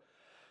 So,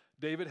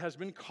 David has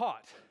been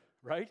caught,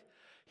 right?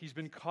 He's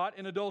been caught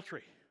in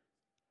adultery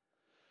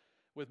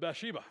with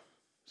Bathsheba.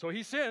 So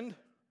he sinned,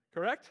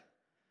 correct?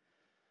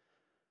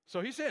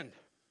 So he sinned.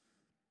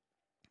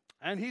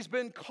 And he's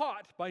been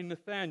caught by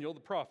Nathanael, the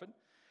prophet.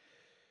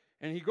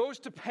 And he goes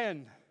to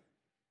pen.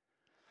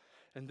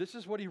 And this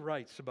is what he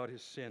writes about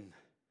his sin.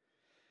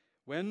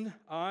 When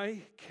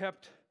I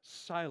kept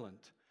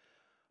silent,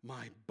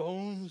 my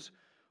bones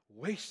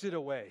wasted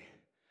away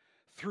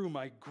through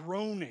my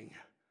groaning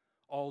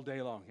all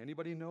day long.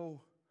 Anybody know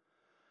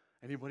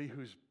anybody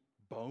whose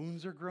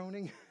bones are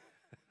groaning?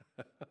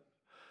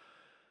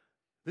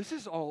 This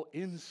is all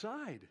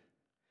inside.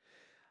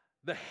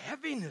 The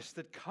heaviness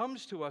that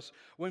comes to us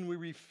when we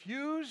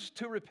refuse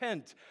to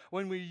repent,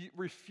 when we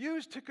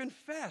refuse to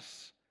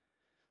confess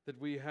that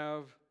we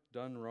have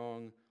done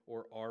wrong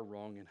or are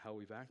wrong in how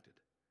we've acted.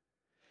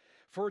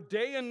 For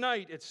day and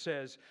night, it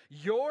says,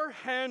 your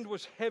hand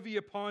was heavy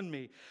upon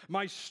me.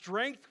 My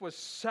strength was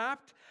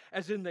sapped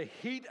as in the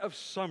heat of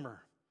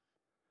summer.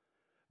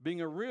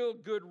 Being a real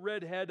good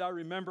redhead, I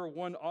remember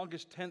one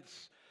August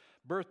 10th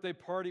birthday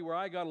party where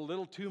I got a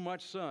little too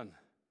much sun.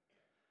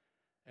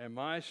 And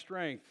my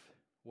strength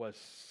was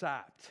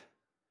sapped.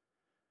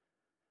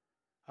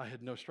 I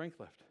had no strength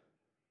left.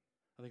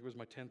 I think it was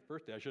my 10th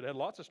birthday. I should have had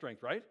lots of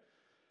strength, right?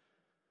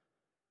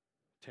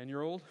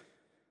 10-year-old,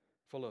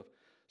 full of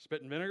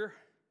spit and vinegar,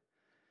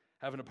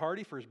 having a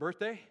party for his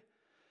birthday.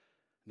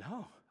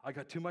 No, I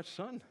got too much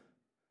sun,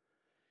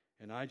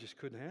 and I just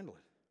couldn't handle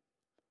it.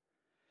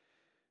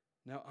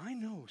 Now, I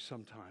know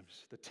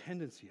sometimes the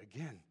tendency,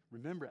 again,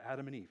 remember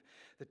Adam and Eve,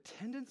 the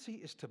tendency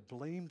is to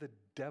blame the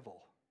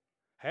devil.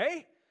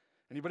 Hey,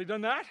 anybody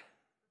done that?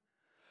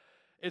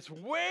 It's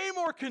way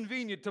more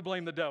convenient to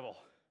blame the devil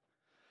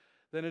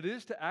than it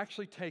is to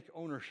actually take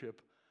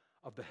ownership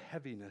of the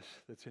heaviness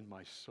that's in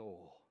my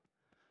soul.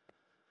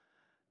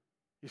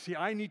 You see,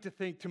 I need to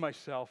think to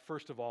myself,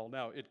 first of all,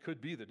 now it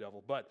could be the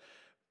devil, but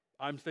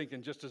I'm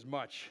thinking just as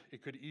much,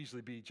 it could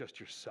easily be just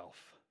yourself,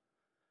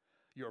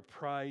 your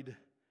pride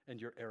and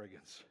your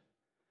arrogance.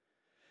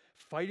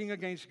 Fighting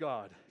against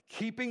God,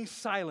 keeping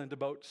silent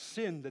about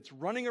sin that's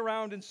running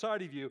around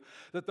inside of you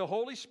that the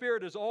Holy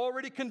Spirit has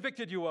already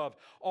convicted you of,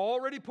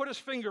 already put His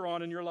finger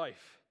on in your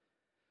life.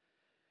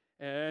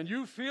 And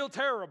you feel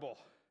terrible.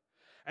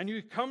 And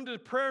you come to the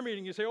prayer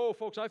meeting, you say, oh,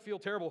 folks, I feel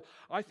terrible.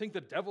 I think the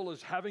devil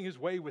is having his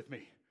way with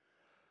me.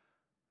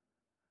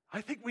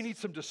 I think we need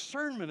some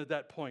discernment at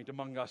that point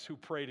among us who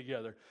pray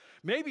together.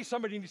 Maybe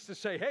somebody needs to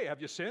say, hey,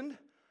 have you sinned?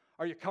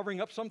 Are you covering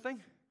up something?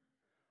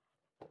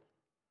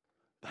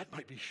 That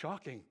might be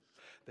shocking.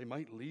 They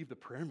might leave the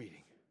prayer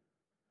meeting.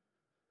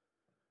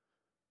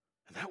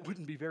 And that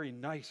wouldn't be very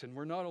nice. And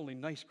we're not only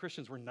nice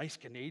Christians, we're nice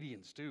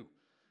Canadians too.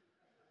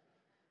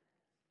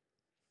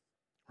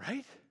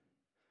 Right?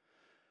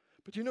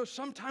 But you know,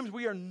 sometimes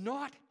we are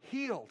not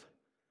healed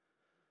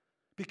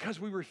because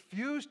we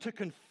refuse to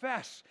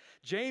confess.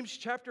 James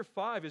chapter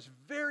 5 is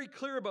very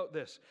clear about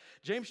this.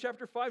 James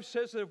chapter 5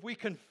 says that if we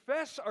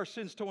confess our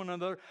sins to one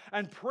another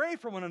and pray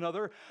for one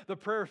another, the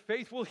prayer of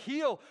faith will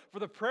heal. For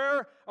the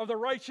prayer of the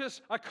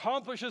righteous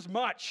accomplishes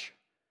much.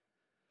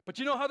 But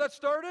you know how that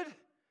started?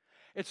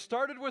 It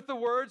started with the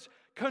words,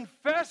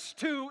 confess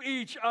to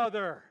each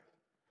other.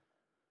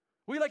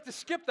 We like to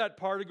skip that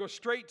part and go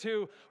straight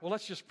to, well,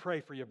 let's just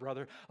pray for you,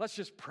 brother. Let's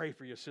just pray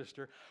for you,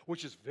 sister,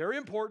 which is very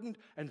important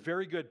and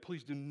very good.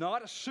 Please do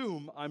not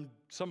assume I'm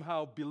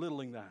somehow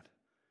belittling that.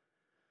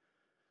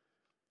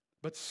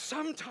 But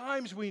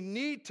sometimes we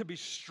need to be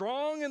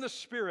strong in the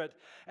Spirit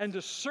and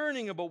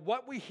discerning about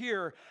what we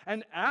hear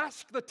and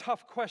ask the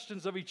tough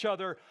questions of each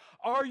other.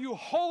 Are you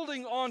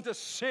holding on to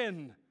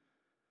sin?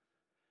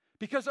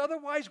 Because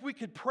otherwise we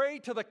could pray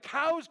till the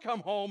cows come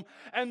home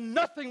and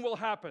nothing will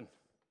happen.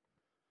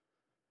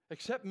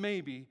 Except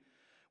maybe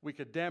we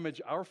could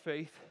damage our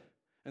faith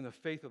and the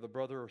faith of the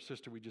brother or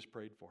sister we just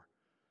prayed for.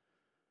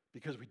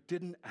 Because we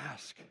didn't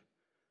ask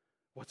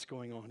what's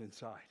going on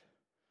inside.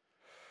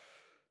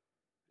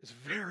 It's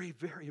very,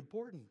 very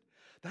important.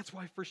 That's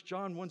why 1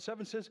 John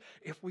 1:7 says,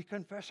 if we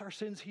confess our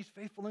sins, He's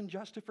faithful and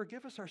just to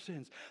forgive us our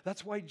sins.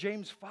 That's why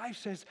James 5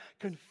 says,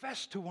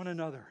 confess to one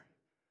another.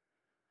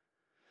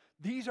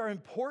 These are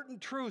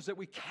important truths that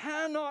we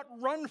cannot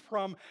run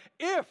from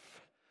if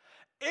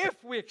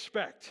we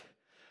expect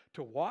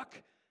to walk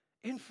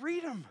in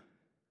freedom.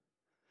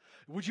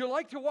 Would you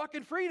like to walk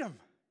in freedom?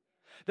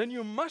 Then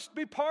you must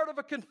be part of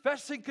a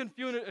confessing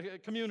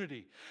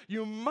community.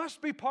 You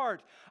must be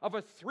part of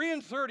a 3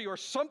 and 30 or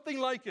something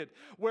like it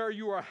where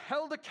you are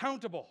held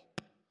accountable.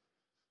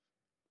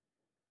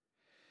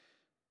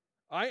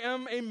 I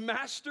am a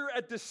master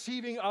at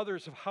deceiving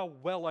others of how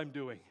well I'm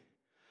doing.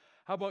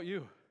 How about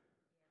you?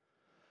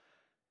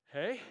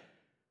 Hey?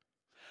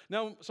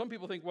 Now, some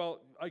people think,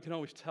 well, I can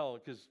always tell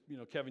because,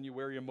 Kevin, you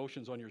wear your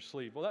emotions on your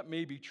sleeve. Well, that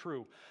may be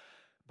true,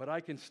 but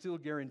I can still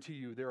guarantee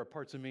you there are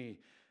parts of me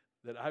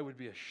that I would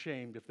be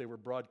ashamed if they were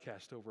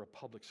broadcast over a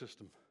public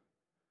system.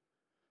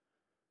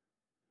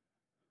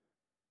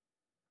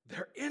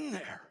 They're in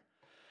there.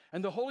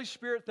 And the Holy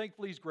Spirit,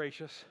 thankfully, is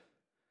gracious.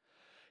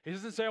 He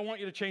doesn't say, I want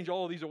you to change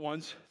all of these at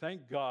once.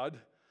 Thank God.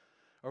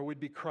 Or we'd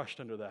be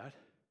crushed under that.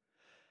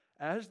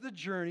 As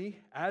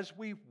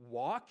we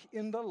walk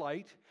in the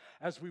light,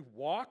 as we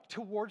walk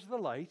towards the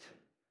light,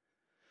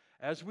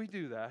 as we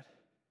do that,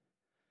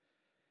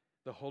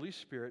 the Holy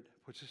Spirit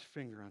puts His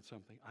finger on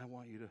something. I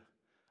want you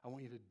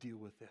to deal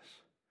with this.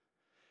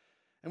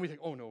 And we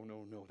think, oh,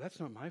 no, that's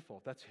not my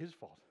fault. That's His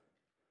fault.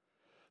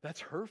 That's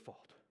her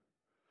fault.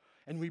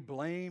 And we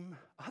blame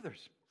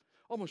others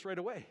almost right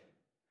away.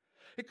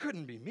 It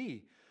couldn't be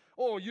me.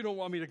 Oh, you don't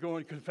want me to go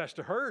and confess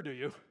to her, do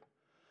you?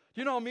 Do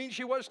you know how mean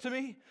she was to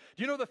me?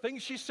 Do you know the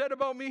things she said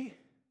about me?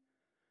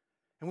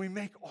 And we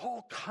make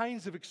all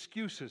kinds of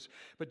excuses.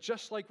 But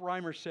just like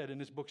Reimer said in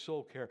his book,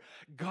 Soul Care,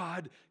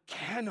 God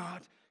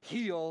cannot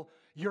heal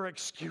your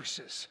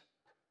excuses.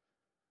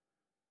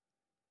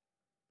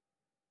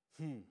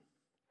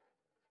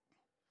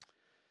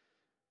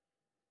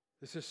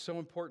 This is so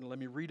important. Let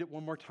me read it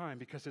one more time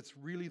because it's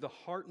really the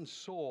heart and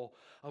soul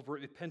of what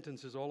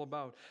repentance is all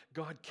about.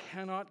 God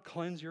cannot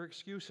cleanse your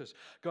excuses.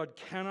 God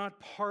cannot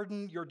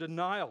pardon your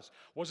denials.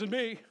 Wasn't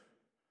me.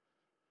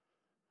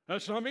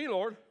 That's not me,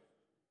 Lord.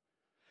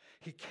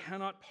 He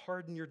cannot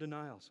pardon your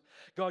denials.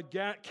 God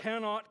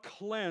cannot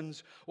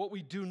cleanse what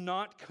we do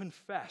not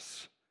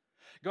confess.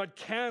 God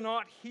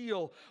cannot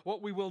heal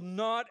what we will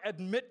not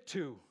admit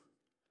to.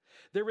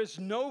 There is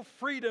no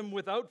freedom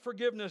without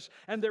forgiveness,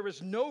 and there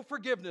is no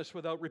forgiveness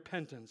without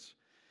repentance.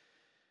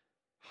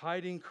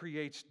 Hiding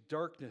creates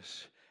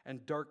darkness,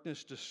 and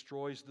darkness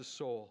destroys the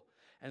soul,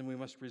 and we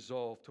must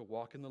resolve to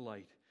walk in the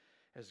light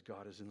as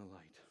God is in the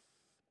light.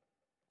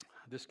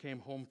 This came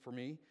home for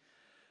me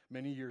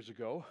many years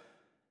ago.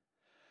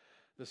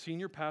 The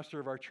senior pastor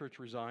of our church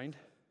resigned.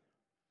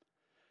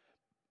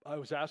 I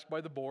was asked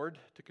by the board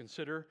to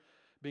consider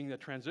being the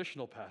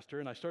transitional pastor,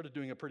 and I started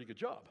doing a pretty good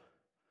job.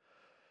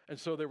 And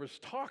so there was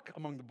talk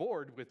among the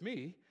board with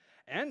me,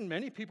 and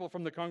many people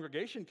from the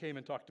congregation came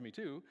and talked to me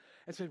too,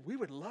 and said, we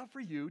would love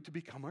for you to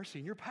become our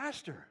senior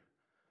pastor.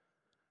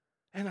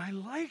 And I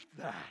liked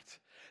that.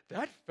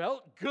 That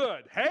felt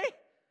good. Hey?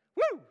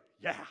 Woo!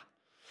 Yeah.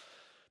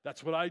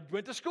 That's what I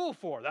went to school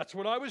for. That's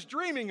what I was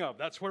dreaming of.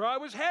 That's where I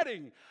was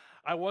heading.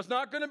 I was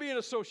not going to be an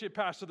associate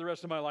pastor the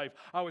rest of my life.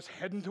 I was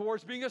heading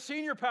towards being a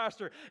senior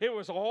pastor. It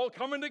was all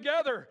coming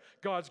together.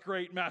 God's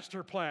great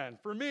master plan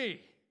for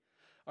me.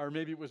 Or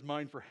maybe it was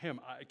mine for him.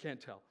 I can't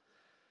tell.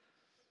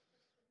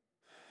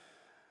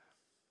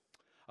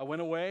 I went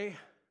away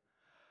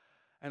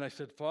and I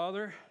said,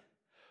 Father,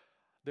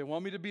 they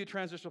want me to be a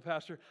transitional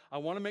pastor. I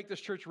want to make this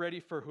church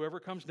ready for whoever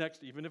comes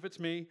next, even if it's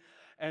me.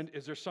 And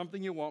is there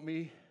something you want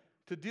me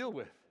to deal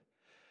with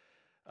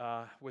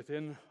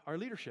within our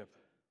leadership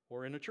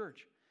or in a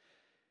church?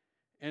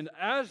 And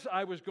as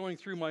I was going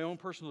through my own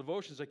personal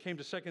devotions, I came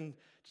to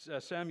 2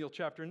 Samuel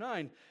chapter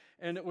 9,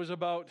 and it was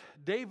about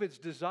David's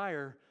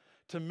desire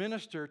to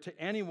minister to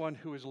anyone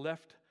who is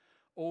left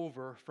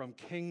over from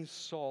King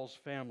Saul's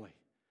family.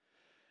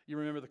 You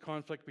remember the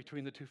conflict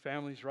between the two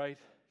families, right?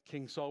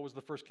 King Saul was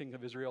the first king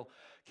of Israel.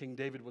 King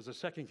David was the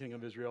second king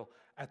of Israel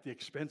at the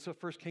expense of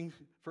King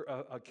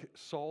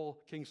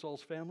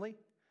Saul's family.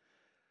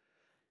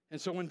 And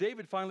so when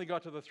David finally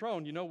got to the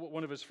throne, you know what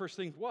one of his first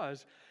things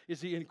was, is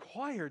he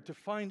inquired to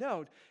find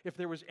out if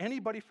there was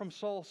anybody from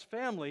Saul's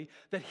family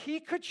that he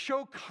could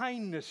show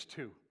kindness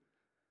to.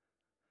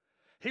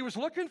 He was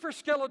looking for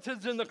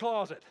skeletons in the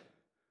closet.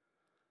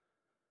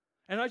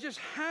 And I just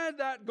had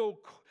that go,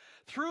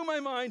 through my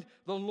mind,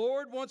 the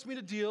Lord wants me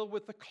to deal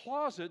with the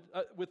closet,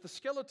 with the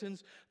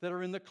skeletons that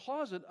are in the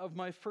closet of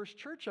my first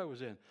church I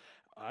was in.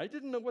 I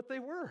didn't know what they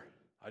were.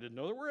 I didn't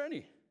know there were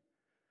any.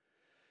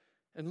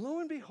 And lo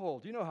and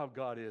behold, you know how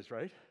God is,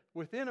 right?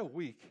 Within a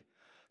week,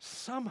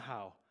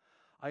 somehow,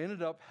 I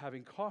ended up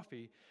having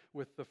coffee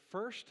with the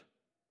first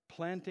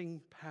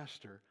planting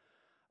pastor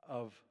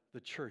of the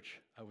church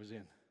I was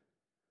in.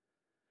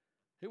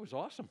 It was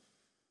awesome.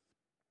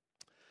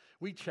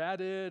 We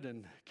chatted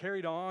and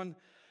carried on,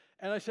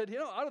 and I said,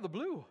 out of the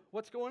blue,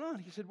 what's going on?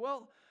 He said,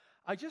 well,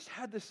 I just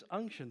had this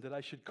unction that I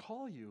should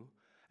call you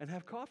and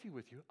have coffee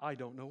with you. I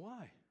don't know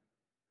why.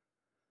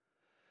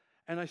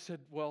 And I said,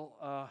 well,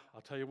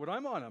 I'll tell you what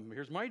I'm on.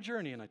 Here's my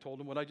journey. And I told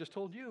him what I just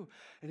told you.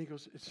 And he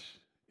goes,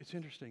 it's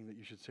interesting that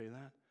you should say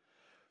that.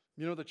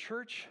 The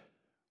church,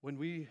 when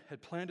we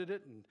had planted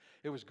it and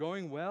it was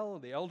going well,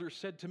 the elders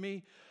said to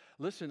me,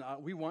 listen,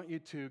 we want you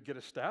to get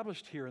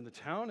established here in the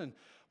town, and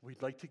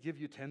we'd like to give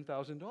you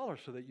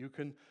 $10,000 so that you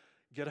can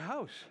get a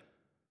house,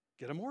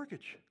 get a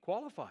mortgage,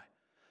 qualify.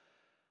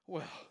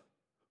 Well,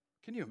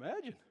 can you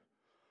imagine?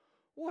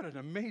 What an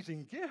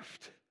amazing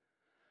gift.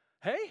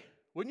 Hey?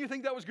 Wouldn't you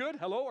think that was good?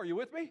 Hello, are you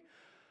with me?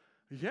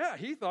 Yeah,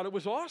 he thought it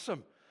was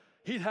awesome.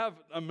 He'd have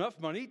enough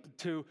money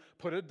to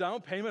put a down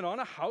payment on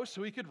a house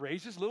so he could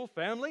raise his little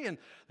family. And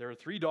there are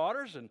 3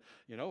 daughters, and,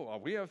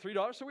 we have 3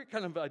 daughters, so we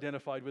kind of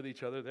identified with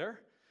each other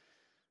there.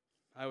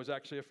 I was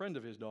actually a friend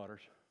of his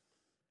daughters.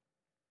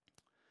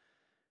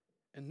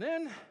 And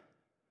then,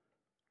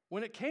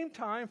 when it came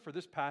time for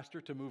this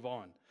pastor to move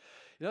on,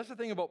 that's the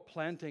thing about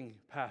planting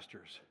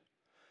pastors.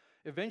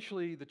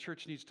 Eventually, the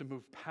church needs to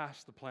move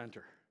past the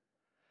planter.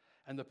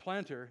 And the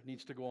planter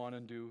needs to go on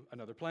and do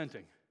another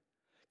planting,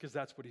 because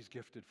that's what he's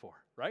gifted for,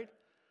 right?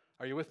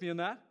 Are you with me in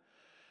that?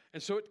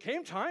 And so it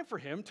came time for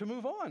him to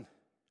move on.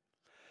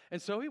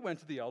 And so he went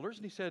to the elders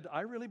and he said,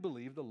 I really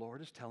believe the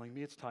Lord is telling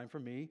me it's time for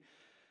me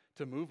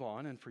to move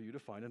on and for you to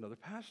find another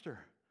pastor.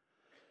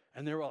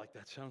 And they were like,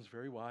 that sounds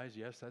very wise.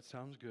 Yes, that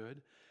sounds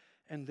good.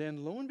 And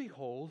then lo and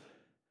behold,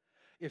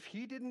 if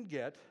he didn't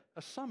get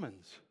a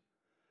summons,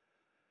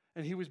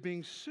 and he was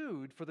being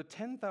sued for the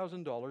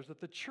 $10,000 that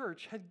the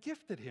church had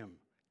gifted him.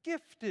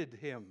 Gifted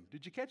him.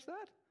 Did you catch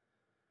that?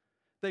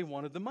 They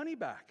wanted the money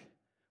back.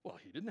 Well,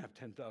 he didn't have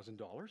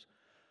 $10,000.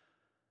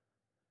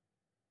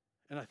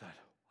 And I thought,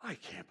 I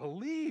can't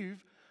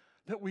believe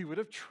that we would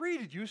have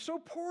treated you so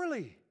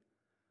poorly.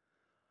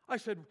 I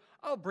said,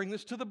 I'll bring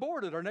this to the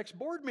board at our next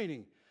board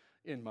meeting.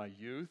 In my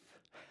youth.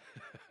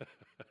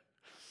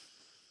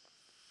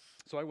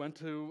 So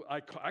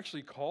I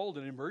actually called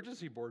an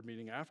emergency board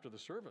meeting after the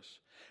service.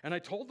 And I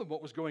told them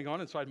what was going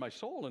on inside my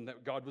soul and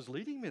that God was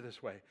leading me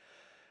this way.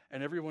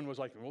 And everyone was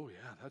like, oh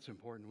yeah, that's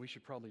important. We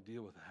should probably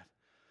deal with that.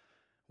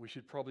 We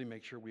should probably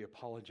make sure we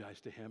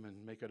apologize to him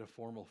and make it a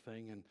formal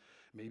thing and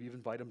maybe even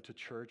invite him to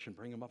church and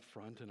bring him up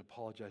front and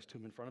apologize to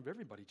him in front of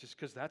everybody, just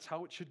because that's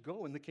how it should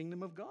go in the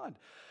kingdom of God.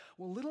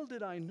 Well, little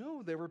did I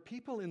know there were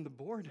people in the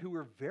board who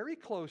were very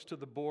close to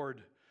the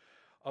board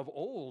of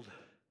old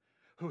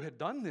who had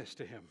done this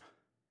to him.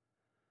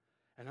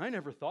 And I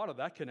never thought of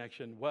that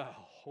connection. Well,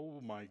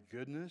 oh my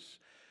goodness,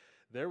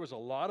 there was a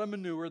lot of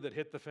manure that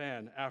hit the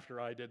fan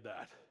after I did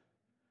that.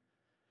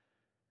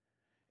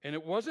 And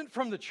it wasn't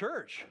from the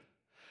church.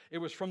 It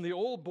was from the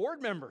old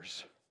board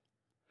members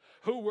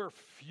who were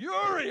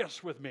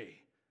furious with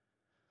me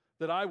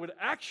that I would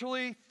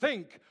actually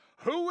think,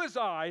 who was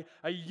I,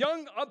 a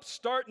young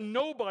upstart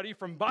nobody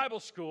from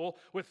Bible school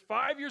with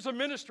 5 years of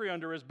ministry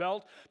under his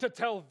belt, to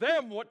tell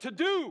them what to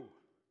do?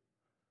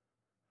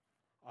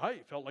 I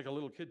felt like a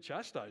little kid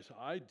chastised.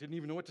 I didn't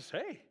even know what to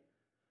say.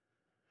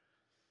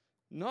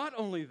 Not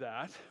only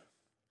that,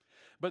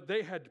 but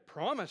they had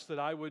promised that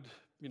I would,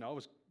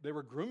 they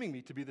were grooming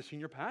me to be the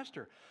senior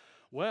pastor.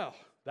 Well,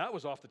 that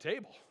was off the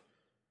table.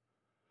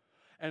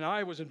 And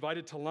I was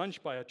invited to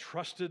lunch by a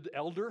trusted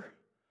elder.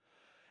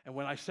 And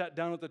when I sat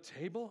down at the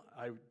table,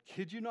 I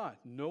kid you not,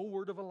 no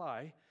word of a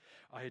lie,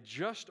 I had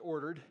just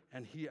ordered,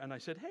 and I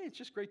said, hey, it's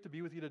just great to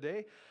be with you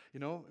today,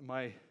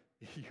 my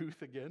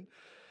youth again.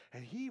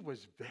 And he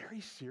was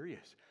very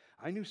serious.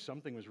 I knew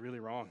something was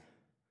really wrong.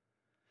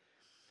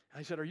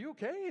 I said, are you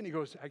okay? And he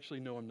goes, actually,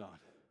 no, I'm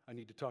not. I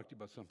need to talk to you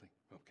about something.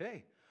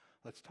 Okay,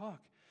 let's talk.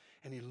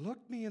 And he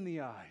looked me in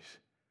the eyes,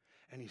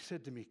 and he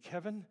said to me,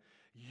 Kevin,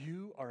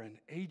 you are an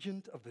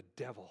agent of the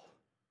devil.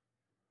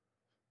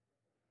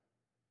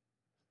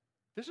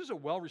 This is a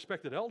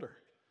well-respected elder.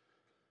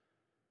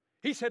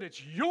 He said,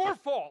 it's your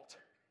fault.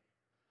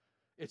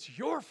 It's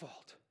your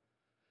fault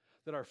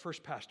that our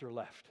first pastor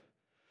left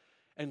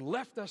and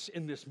left us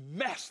in this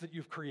mess that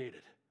you've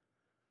created,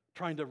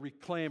 trying to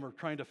reclaim or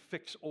trying to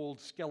fix old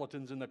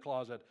skeletons in the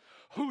closet.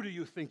 Who do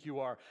you think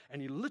you are?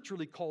 And he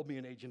literally called me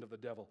an agent of the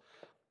devil.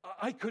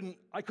 I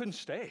couldn't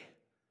stay.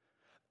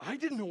 I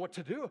didn't know what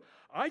to do.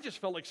 I just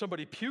felt like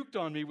somebody puked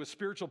on me with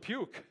spiritual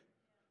puke.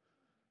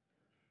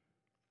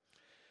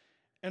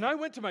 And I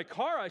went to my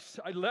car.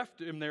 I left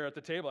him there at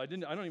the table. I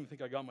don't even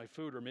think I got my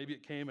food, or maybe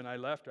it came and I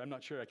left. I'm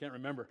not sure. I can't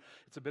remember.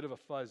 It's a bit of a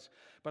fuzz.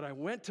 But I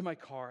went to my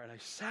car and I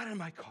sat in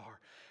my car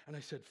and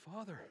I said,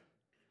 Father,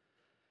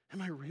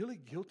 Am I really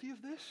guilty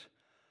of this?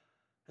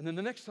 And then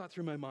the next thought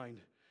through my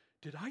mind,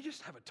 did I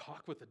just have a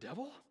talk with the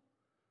devil?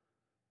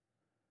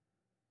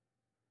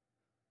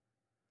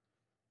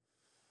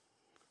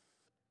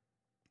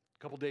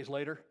 A couple days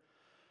later,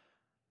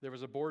 there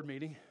was a board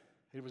meeting.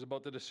 It was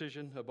about the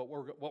decision about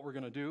what we're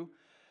going to do.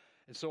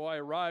 And so I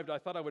arrived. I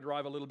thought I would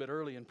arrive a little bit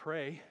early and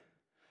pray.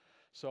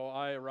 So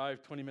I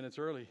arrived 20 minutes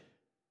early.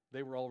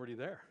 They were already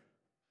there.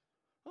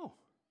 Oh,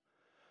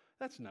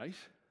 that's nice.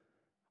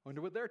 I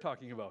wonder what they're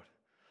talking about.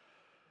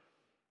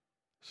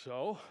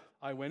 So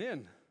I went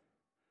in,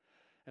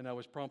 and I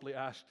was promptly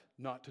asked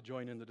not to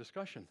join in the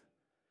discussion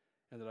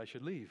and that I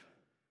should leave.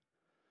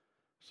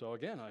 So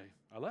again,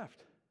 I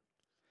left.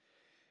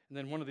 And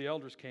then one of the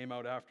elders came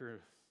out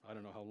after, I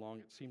don't know how long,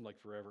 it seemed like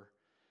forever.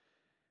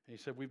 And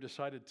he said, we've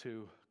decided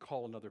to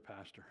call another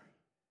pastor.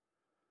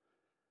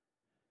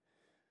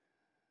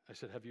 I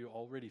said, have you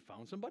already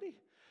found somebody?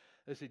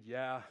 They said,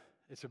 yeah,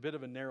 it's a bit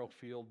of a narrow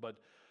field, but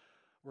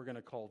we're going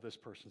to call this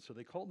person. So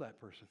they called that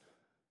person.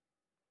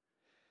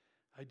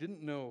 I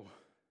didn't know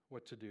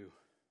what to do.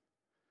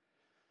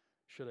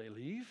 Should I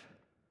leave?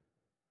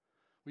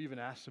 We even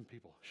asked some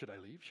people, should I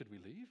leave? Should we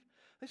leave?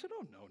 They said,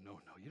 oh, no,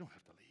 you don't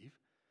have to leave.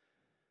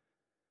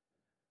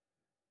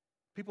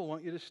 People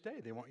want you to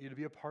stay. They want you to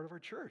be a part of our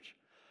church.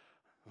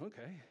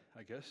 Okay,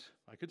 I guess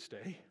I could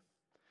stay.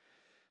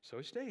 So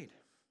I stayed.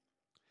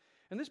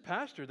 And this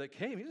pastor that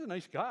came, he's a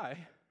nice guy,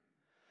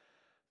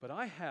 but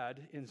I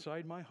had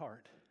inside my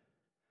heart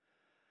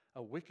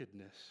a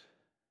wickedness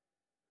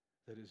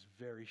that is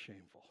very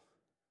shameful.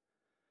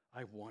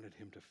 I wanted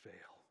him to fail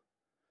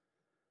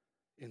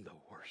in the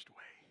worst way.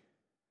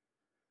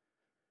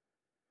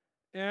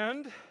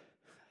 And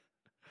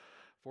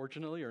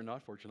fortunately or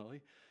not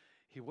fortunately,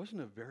 he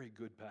wasn't a very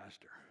good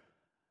pastor.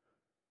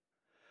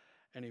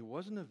 And he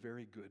wasn't a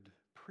very good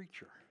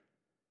preacher.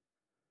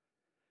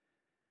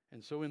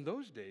 And so in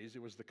those days,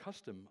 it was the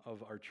custom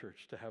of our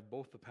church to have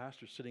both the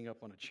pastors sitting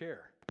up on a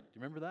chair. Do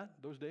you remember that,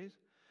 those days?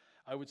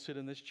 I would sit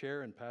in this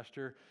chair, and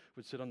pastor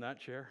would sit on that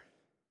chair.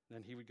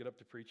 Then he would get up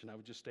to preach, and I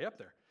would just stay up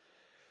there.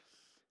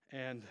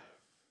 And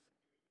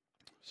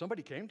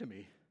somebody came to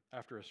me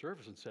after a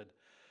service and said,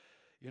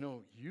 you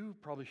know, you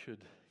probably should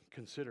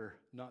consider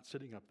not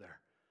sitting up there.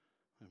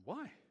 And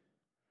why?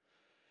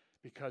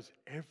 Because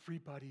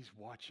everybody's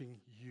watching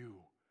you,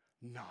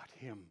 not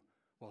him,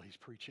 while he's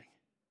preaching.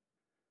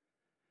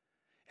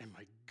 And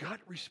my gut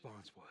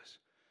response was,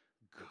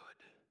 good.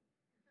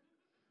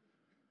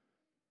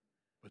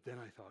 But then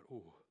I thought,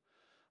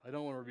 I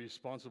don't want to be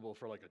responsible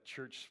for like a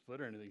church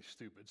split or anything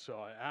stupid. So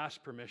I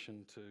asked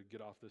permission to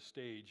get off the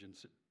stage and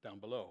sit down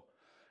below.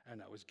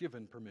 And I was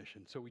given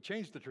permission. So we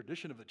changed the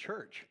tradition of the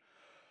church.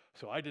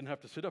 So I didn't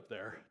have to sit up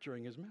there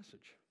during his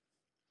message.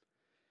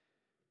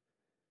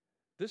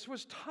 This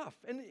was tough.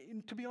 And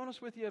to be honest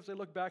with you, as I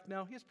look back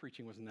now, his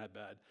preaching wasn't that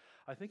bad.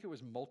 I think it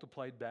was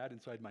multiplied bad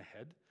inside my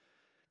head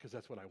because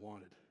that's what I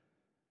wanted.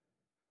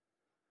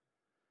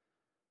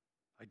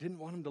 I didn't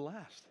want him to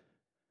last.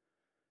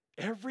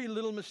 Every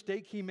little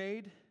mistake he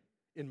made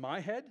in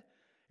my head,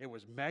 it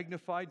was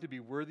magnified to be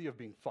worthy of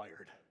being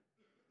fired.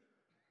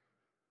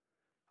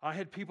 I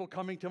had people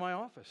coming to my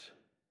office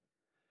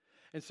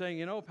and saying,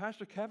 you know,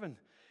 Pastor Kevin,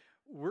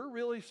 we're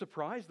really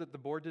surprised that the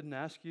board didn't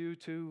ask you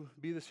to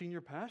be the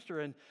senior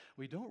pastor, and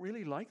we don't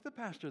really like the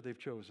pastor they've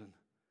chosen.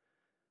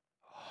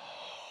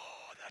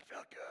 Oh, that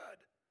felt good.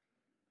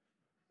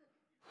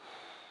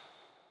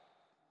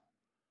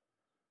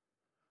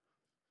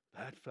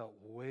 That felt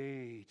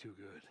way too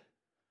good.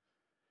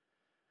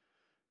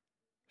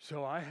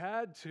 So I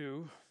had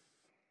to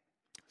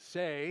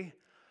say,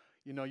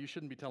 you know, you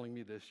shouldn't be telling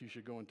me this. You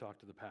should go and talk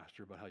to the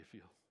pastor about how you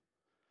feel.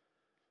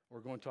 Or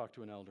go and talk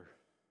to an elder.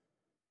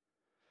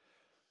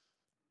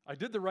 I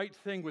did the right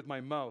thing with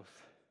my mouth,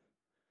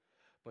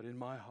 but in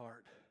my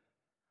heart,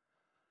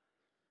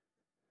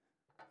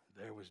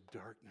 there was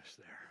darkness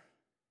there.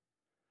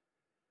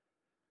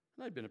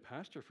 And I'd been a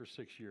pastor for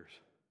 6 years,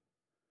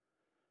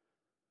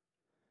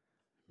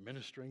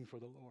 ministering for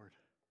the Lord.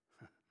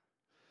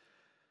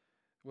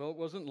 Well, it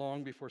wasn't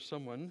long before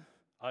someone,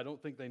 I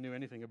don't think they knew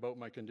anything about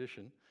my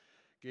condition,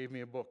 gave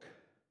me a book.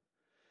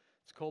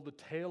 It's called The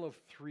Tale of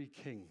Three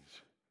Kings.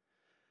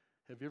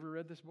 Have you ever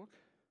read this book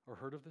or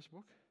heard of this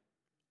book?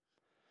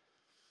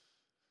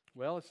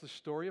 Well, it's the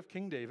story of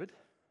King David,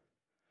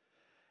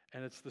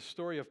 and it's the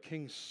story of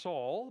King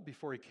Saul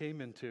before he came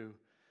into,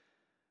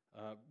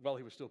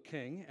 he was still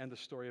king, and the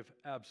story of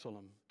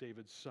Absalom,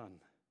 David's son,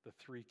 the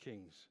three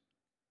kings.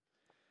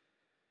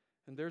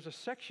 And there's a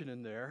section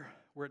in there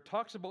where it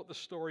talks about the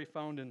story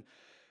found in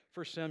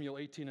 1 Samuel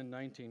 18 and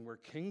 19, where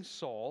King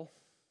Saul,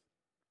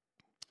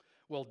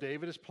 while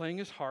David is playing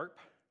his harp,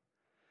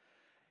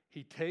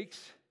 he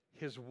takes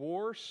his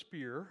war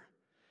spear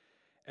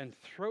and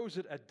throws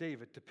it at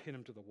David to pin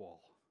him to the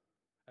wall,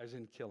 as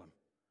in kill him.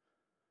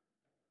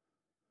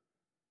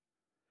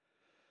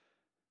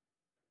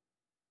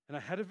 And I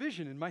had a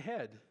vision in my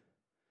head.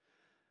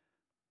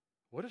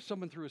 What if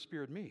someone threw a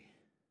spear at me?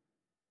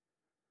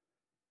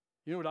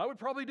 You know what I would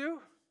probably do?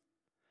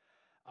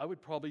 I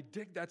would probably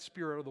dig that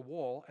spear out of the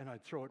wall and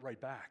I'd throw it right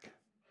back.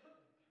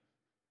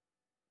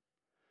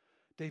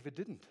 David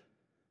didn't.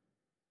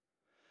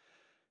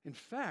 In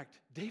fact,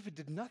 David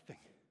did nothing.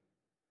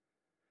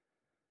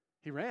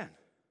 He ran.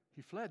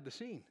 He fled the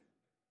scene.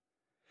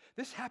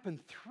 This happened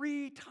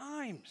 3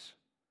 times.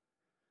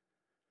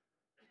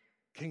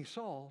 King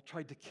Saul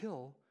tried to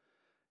kill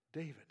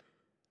David.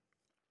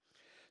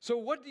 So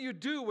what do you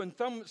do when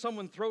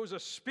someone throws a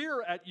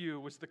spear at you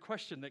was the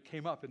question that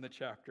came up in the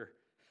chapter.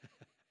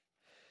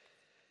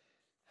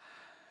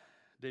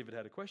 David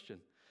had a question.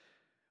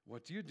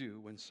 What do you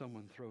do when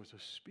someone throws a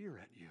spear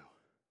at you?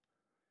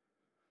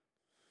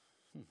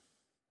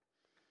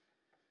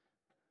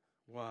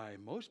 Why,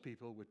 most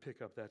people would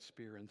pick up that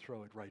spear and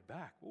throw it right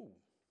back. Ooh.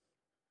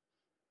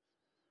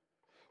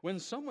 When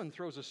someone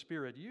throws a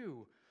spear at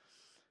you,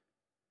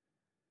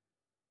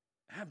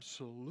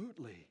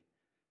 absolutely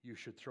you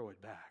should throw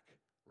it back,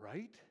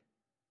 right?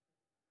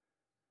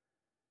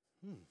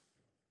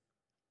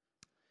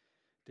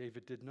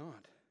 David did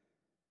not.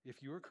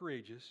 If you are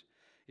courageous,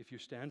 if you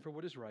stand for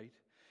what is right,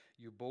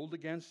 you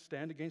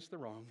stand against the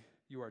wrong,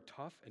 you are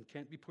tough and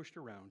can't be pushed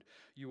around,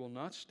 you will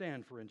not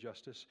stand for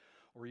injustice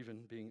or even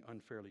being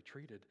unfairly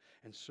treated,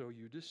 and so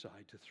you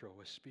decide to throw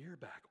a spear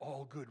back.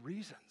 All good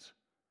reasons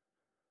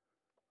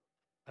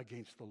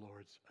against the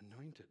Lord's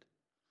anointed.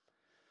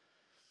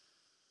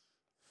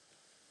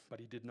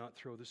 But he did not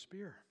throw the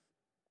spear.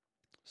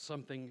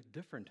 Something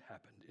different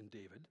happened in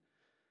David.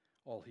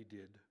 All he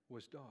did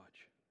was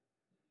dodge.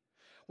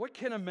 What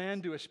can a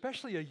man do,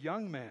 especially a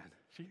young man?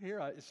 See here,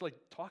 it's like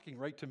talking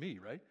right to me,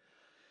 right?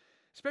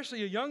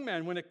 Especially a young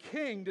man, when a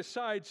king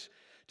decides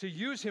to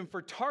use him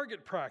for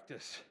target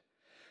practice.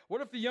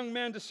 What if the young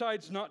man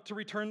decides not to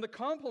return the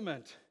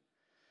compliment?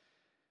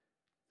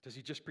 Does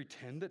he just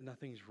pretend that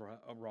nothing's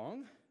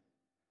wrong?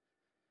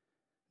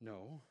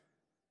 No.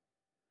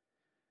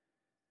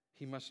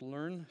 He must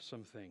learn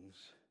some things.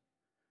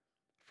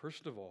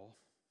 First of all,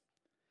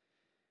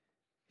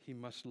 he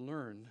must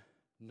learn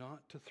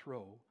not to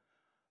throw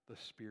the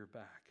spear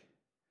back.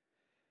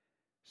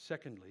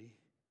 Secondly,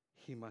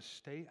 he must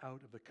stay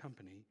out of the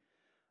company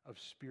of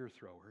spear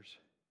throwers.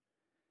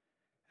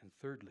 And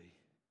thirdly,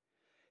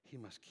 he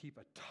must keep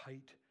a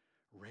tight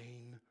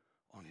rein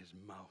on his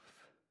mouth.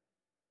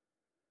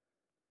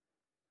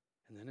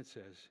 And then it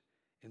says,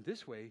 in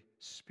this way,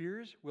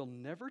 spears will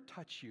never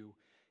touch you,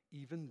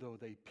 even though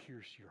they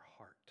pierce your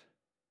heart.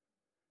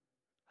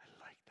 I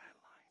like that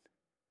line.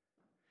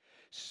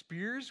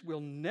 Spears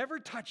will never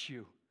touch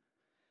you,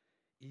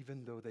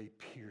 even though they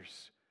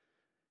pierce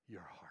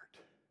your heart.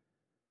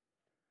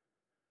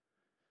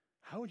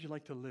 How would you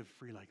like to live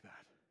free like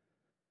that?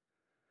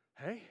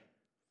 Hey?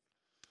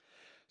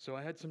 So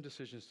I had some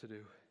decisions to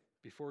do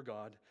before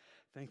God.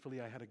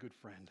 Thankfully, I had a good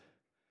friend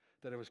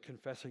that I was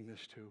confessing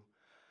this to.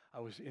 I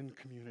was in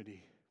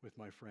community with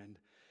my friend,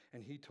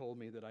 and he told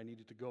me that I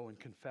needed to go and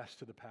confess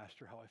to the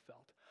pastor how I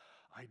felt.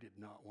 I did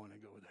not want to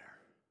go there.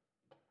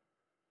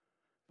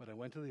 But I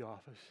went to the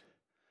office.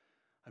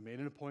 I made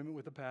an appointment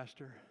with the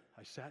pastor.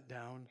 I sat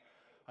down.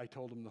 I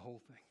told him the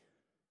whole thing.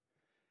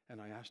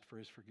 And I asked for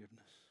his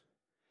forgiveness.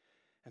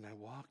 And I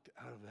walked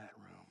out of that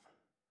room,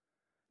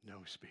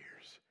 no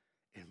spears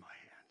in my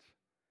hands,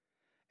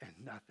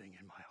 and nothing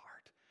in my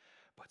heart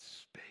but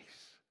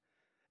space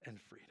and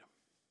freedom.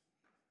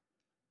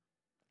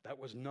 That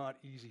was not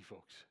easy,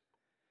 folks.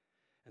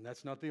 And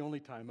that's not the only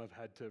time I've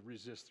had to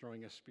resist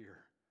throwing a spear.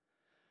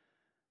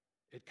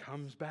 It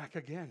comes back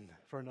again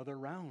for another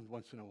round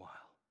once in a while.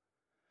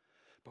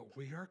 But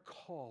we are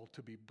called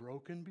to be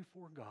broken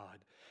before God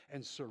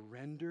and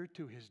surrender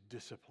to his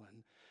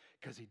discipline,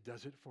 because he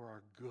does it for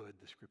our good,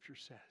 the scripture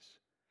says,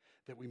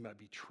 that we might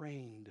be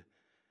trained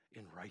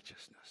in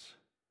righteousness.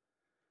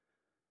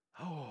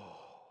 Oh,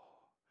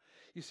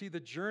 you see, the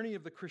journey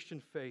of the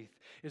Christian faith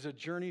is a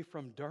journey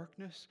from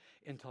darkness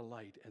into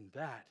light, and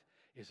that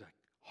is a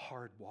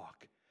hard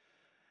walk.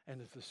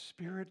 And as the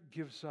Spirit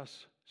gives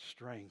us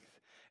strength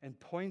and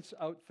points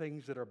out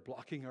things that are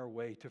blocking our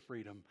way to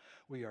freedom,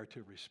 we are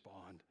to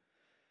respond.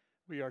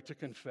 We are to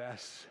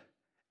confess,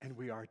 and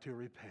we are to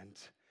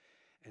repent.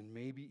 And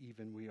maybe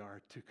even we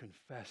are to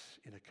confess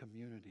in a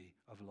community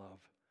of love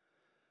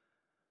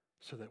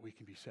so that we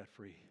can be set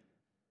free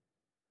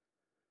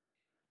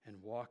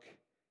and walk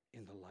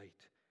in the light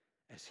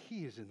as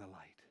he is in the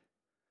light.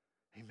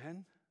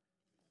 Amen?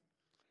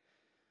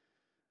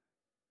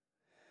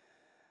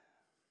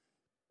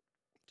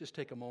 Just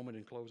take a moment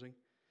in closing.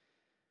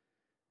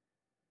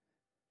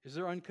 Is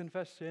there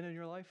unconfessed sin in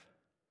your life?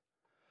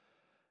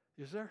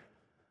 Is there?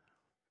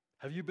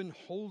 Have you been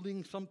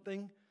holding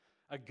something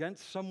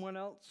against someone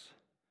else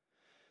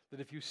that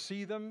if you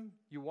see them,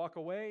 you walk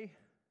away,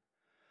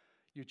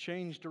 you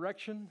change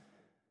direction?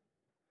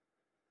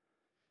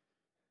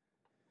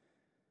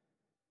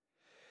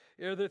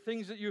 Are there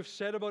things that you've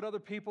said about other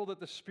people that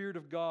the Spirit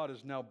of God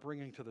is now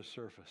bringing to the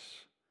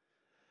surface?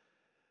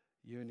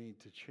 You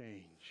need to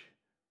change.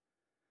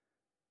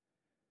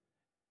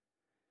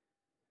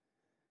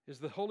 Is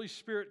the Holy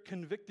Spirit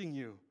convicting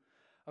you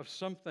of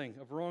something,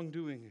 of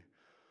wrongdoing,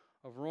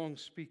 of wrong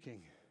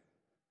speaking?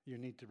 You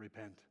need to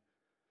repent.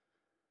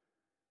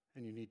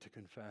 And you need to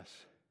confess.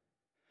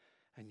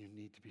 And you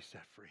need to be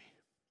set free.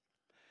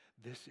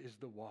 This is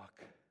the walk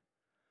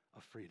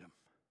of freedom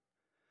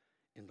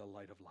in the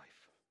light of life.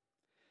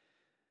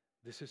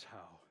 This is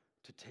how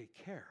to take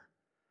care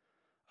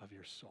of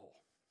your soul.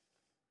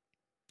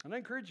 And I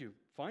encourage you,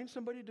 find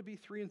somebody to be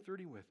 3 and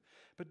 30 with,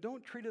 but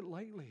don't treat it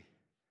lightly.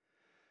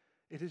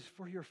 It is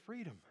for your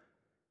freedom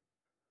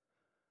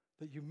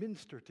that you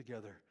minister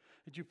together,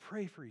 that you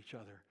pray for each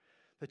other,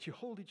 that you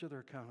hold each other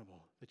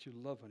accountable, that you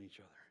love on each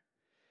other.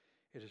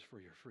 It is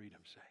for your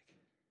freedom's sake.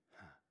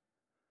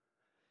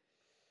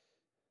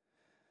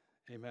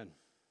 Amen.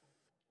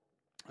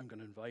 I'm going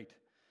to invite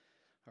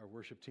our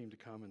worship team to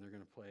come, and they're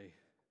going to play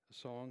a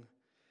song.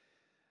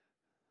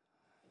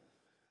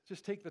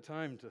 Just take the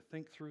time to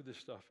think through this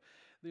stuff.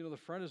 You know, the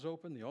front is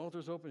open, the altar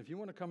is open. If you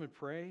want to come and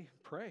pray,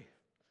 pray.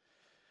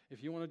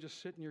 If you want to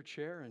just sit in your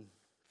chair and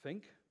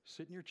think,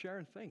 sit in your chair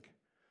and think.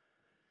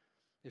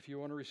 If you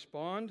want to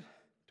respond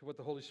to what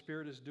the Holy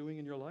Spirit is doing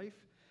in your life,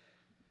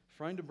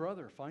 find a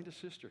brother, find a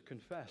sister,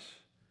 confess,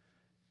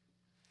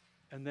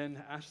 and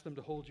then ask them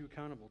to hold you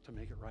accountable to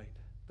make it right,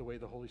 the way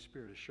the Holy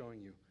Spirit is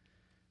showing you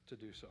to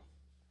do so.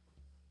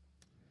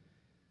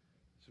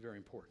 It's very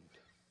important.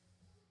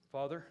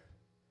 Father,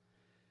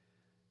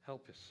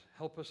 help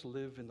us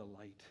live in the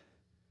light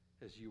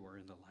as you are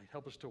in the light.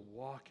 Help us to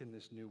walk in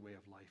this new way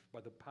of life by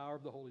the power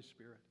of the Holy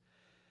Spirit,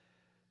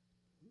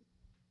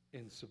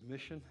 in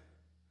submission,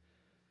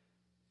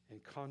 in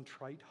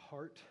contrite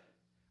heart,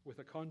 with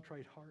a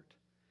contrite heart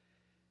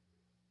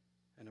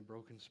and a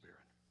broken spirit.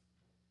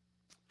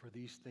 For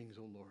these things,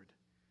 O Lord,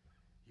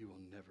 you will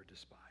never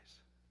despise.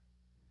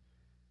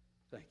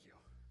 Thank you.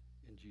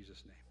 In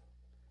Jesus' name,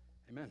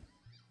 amen.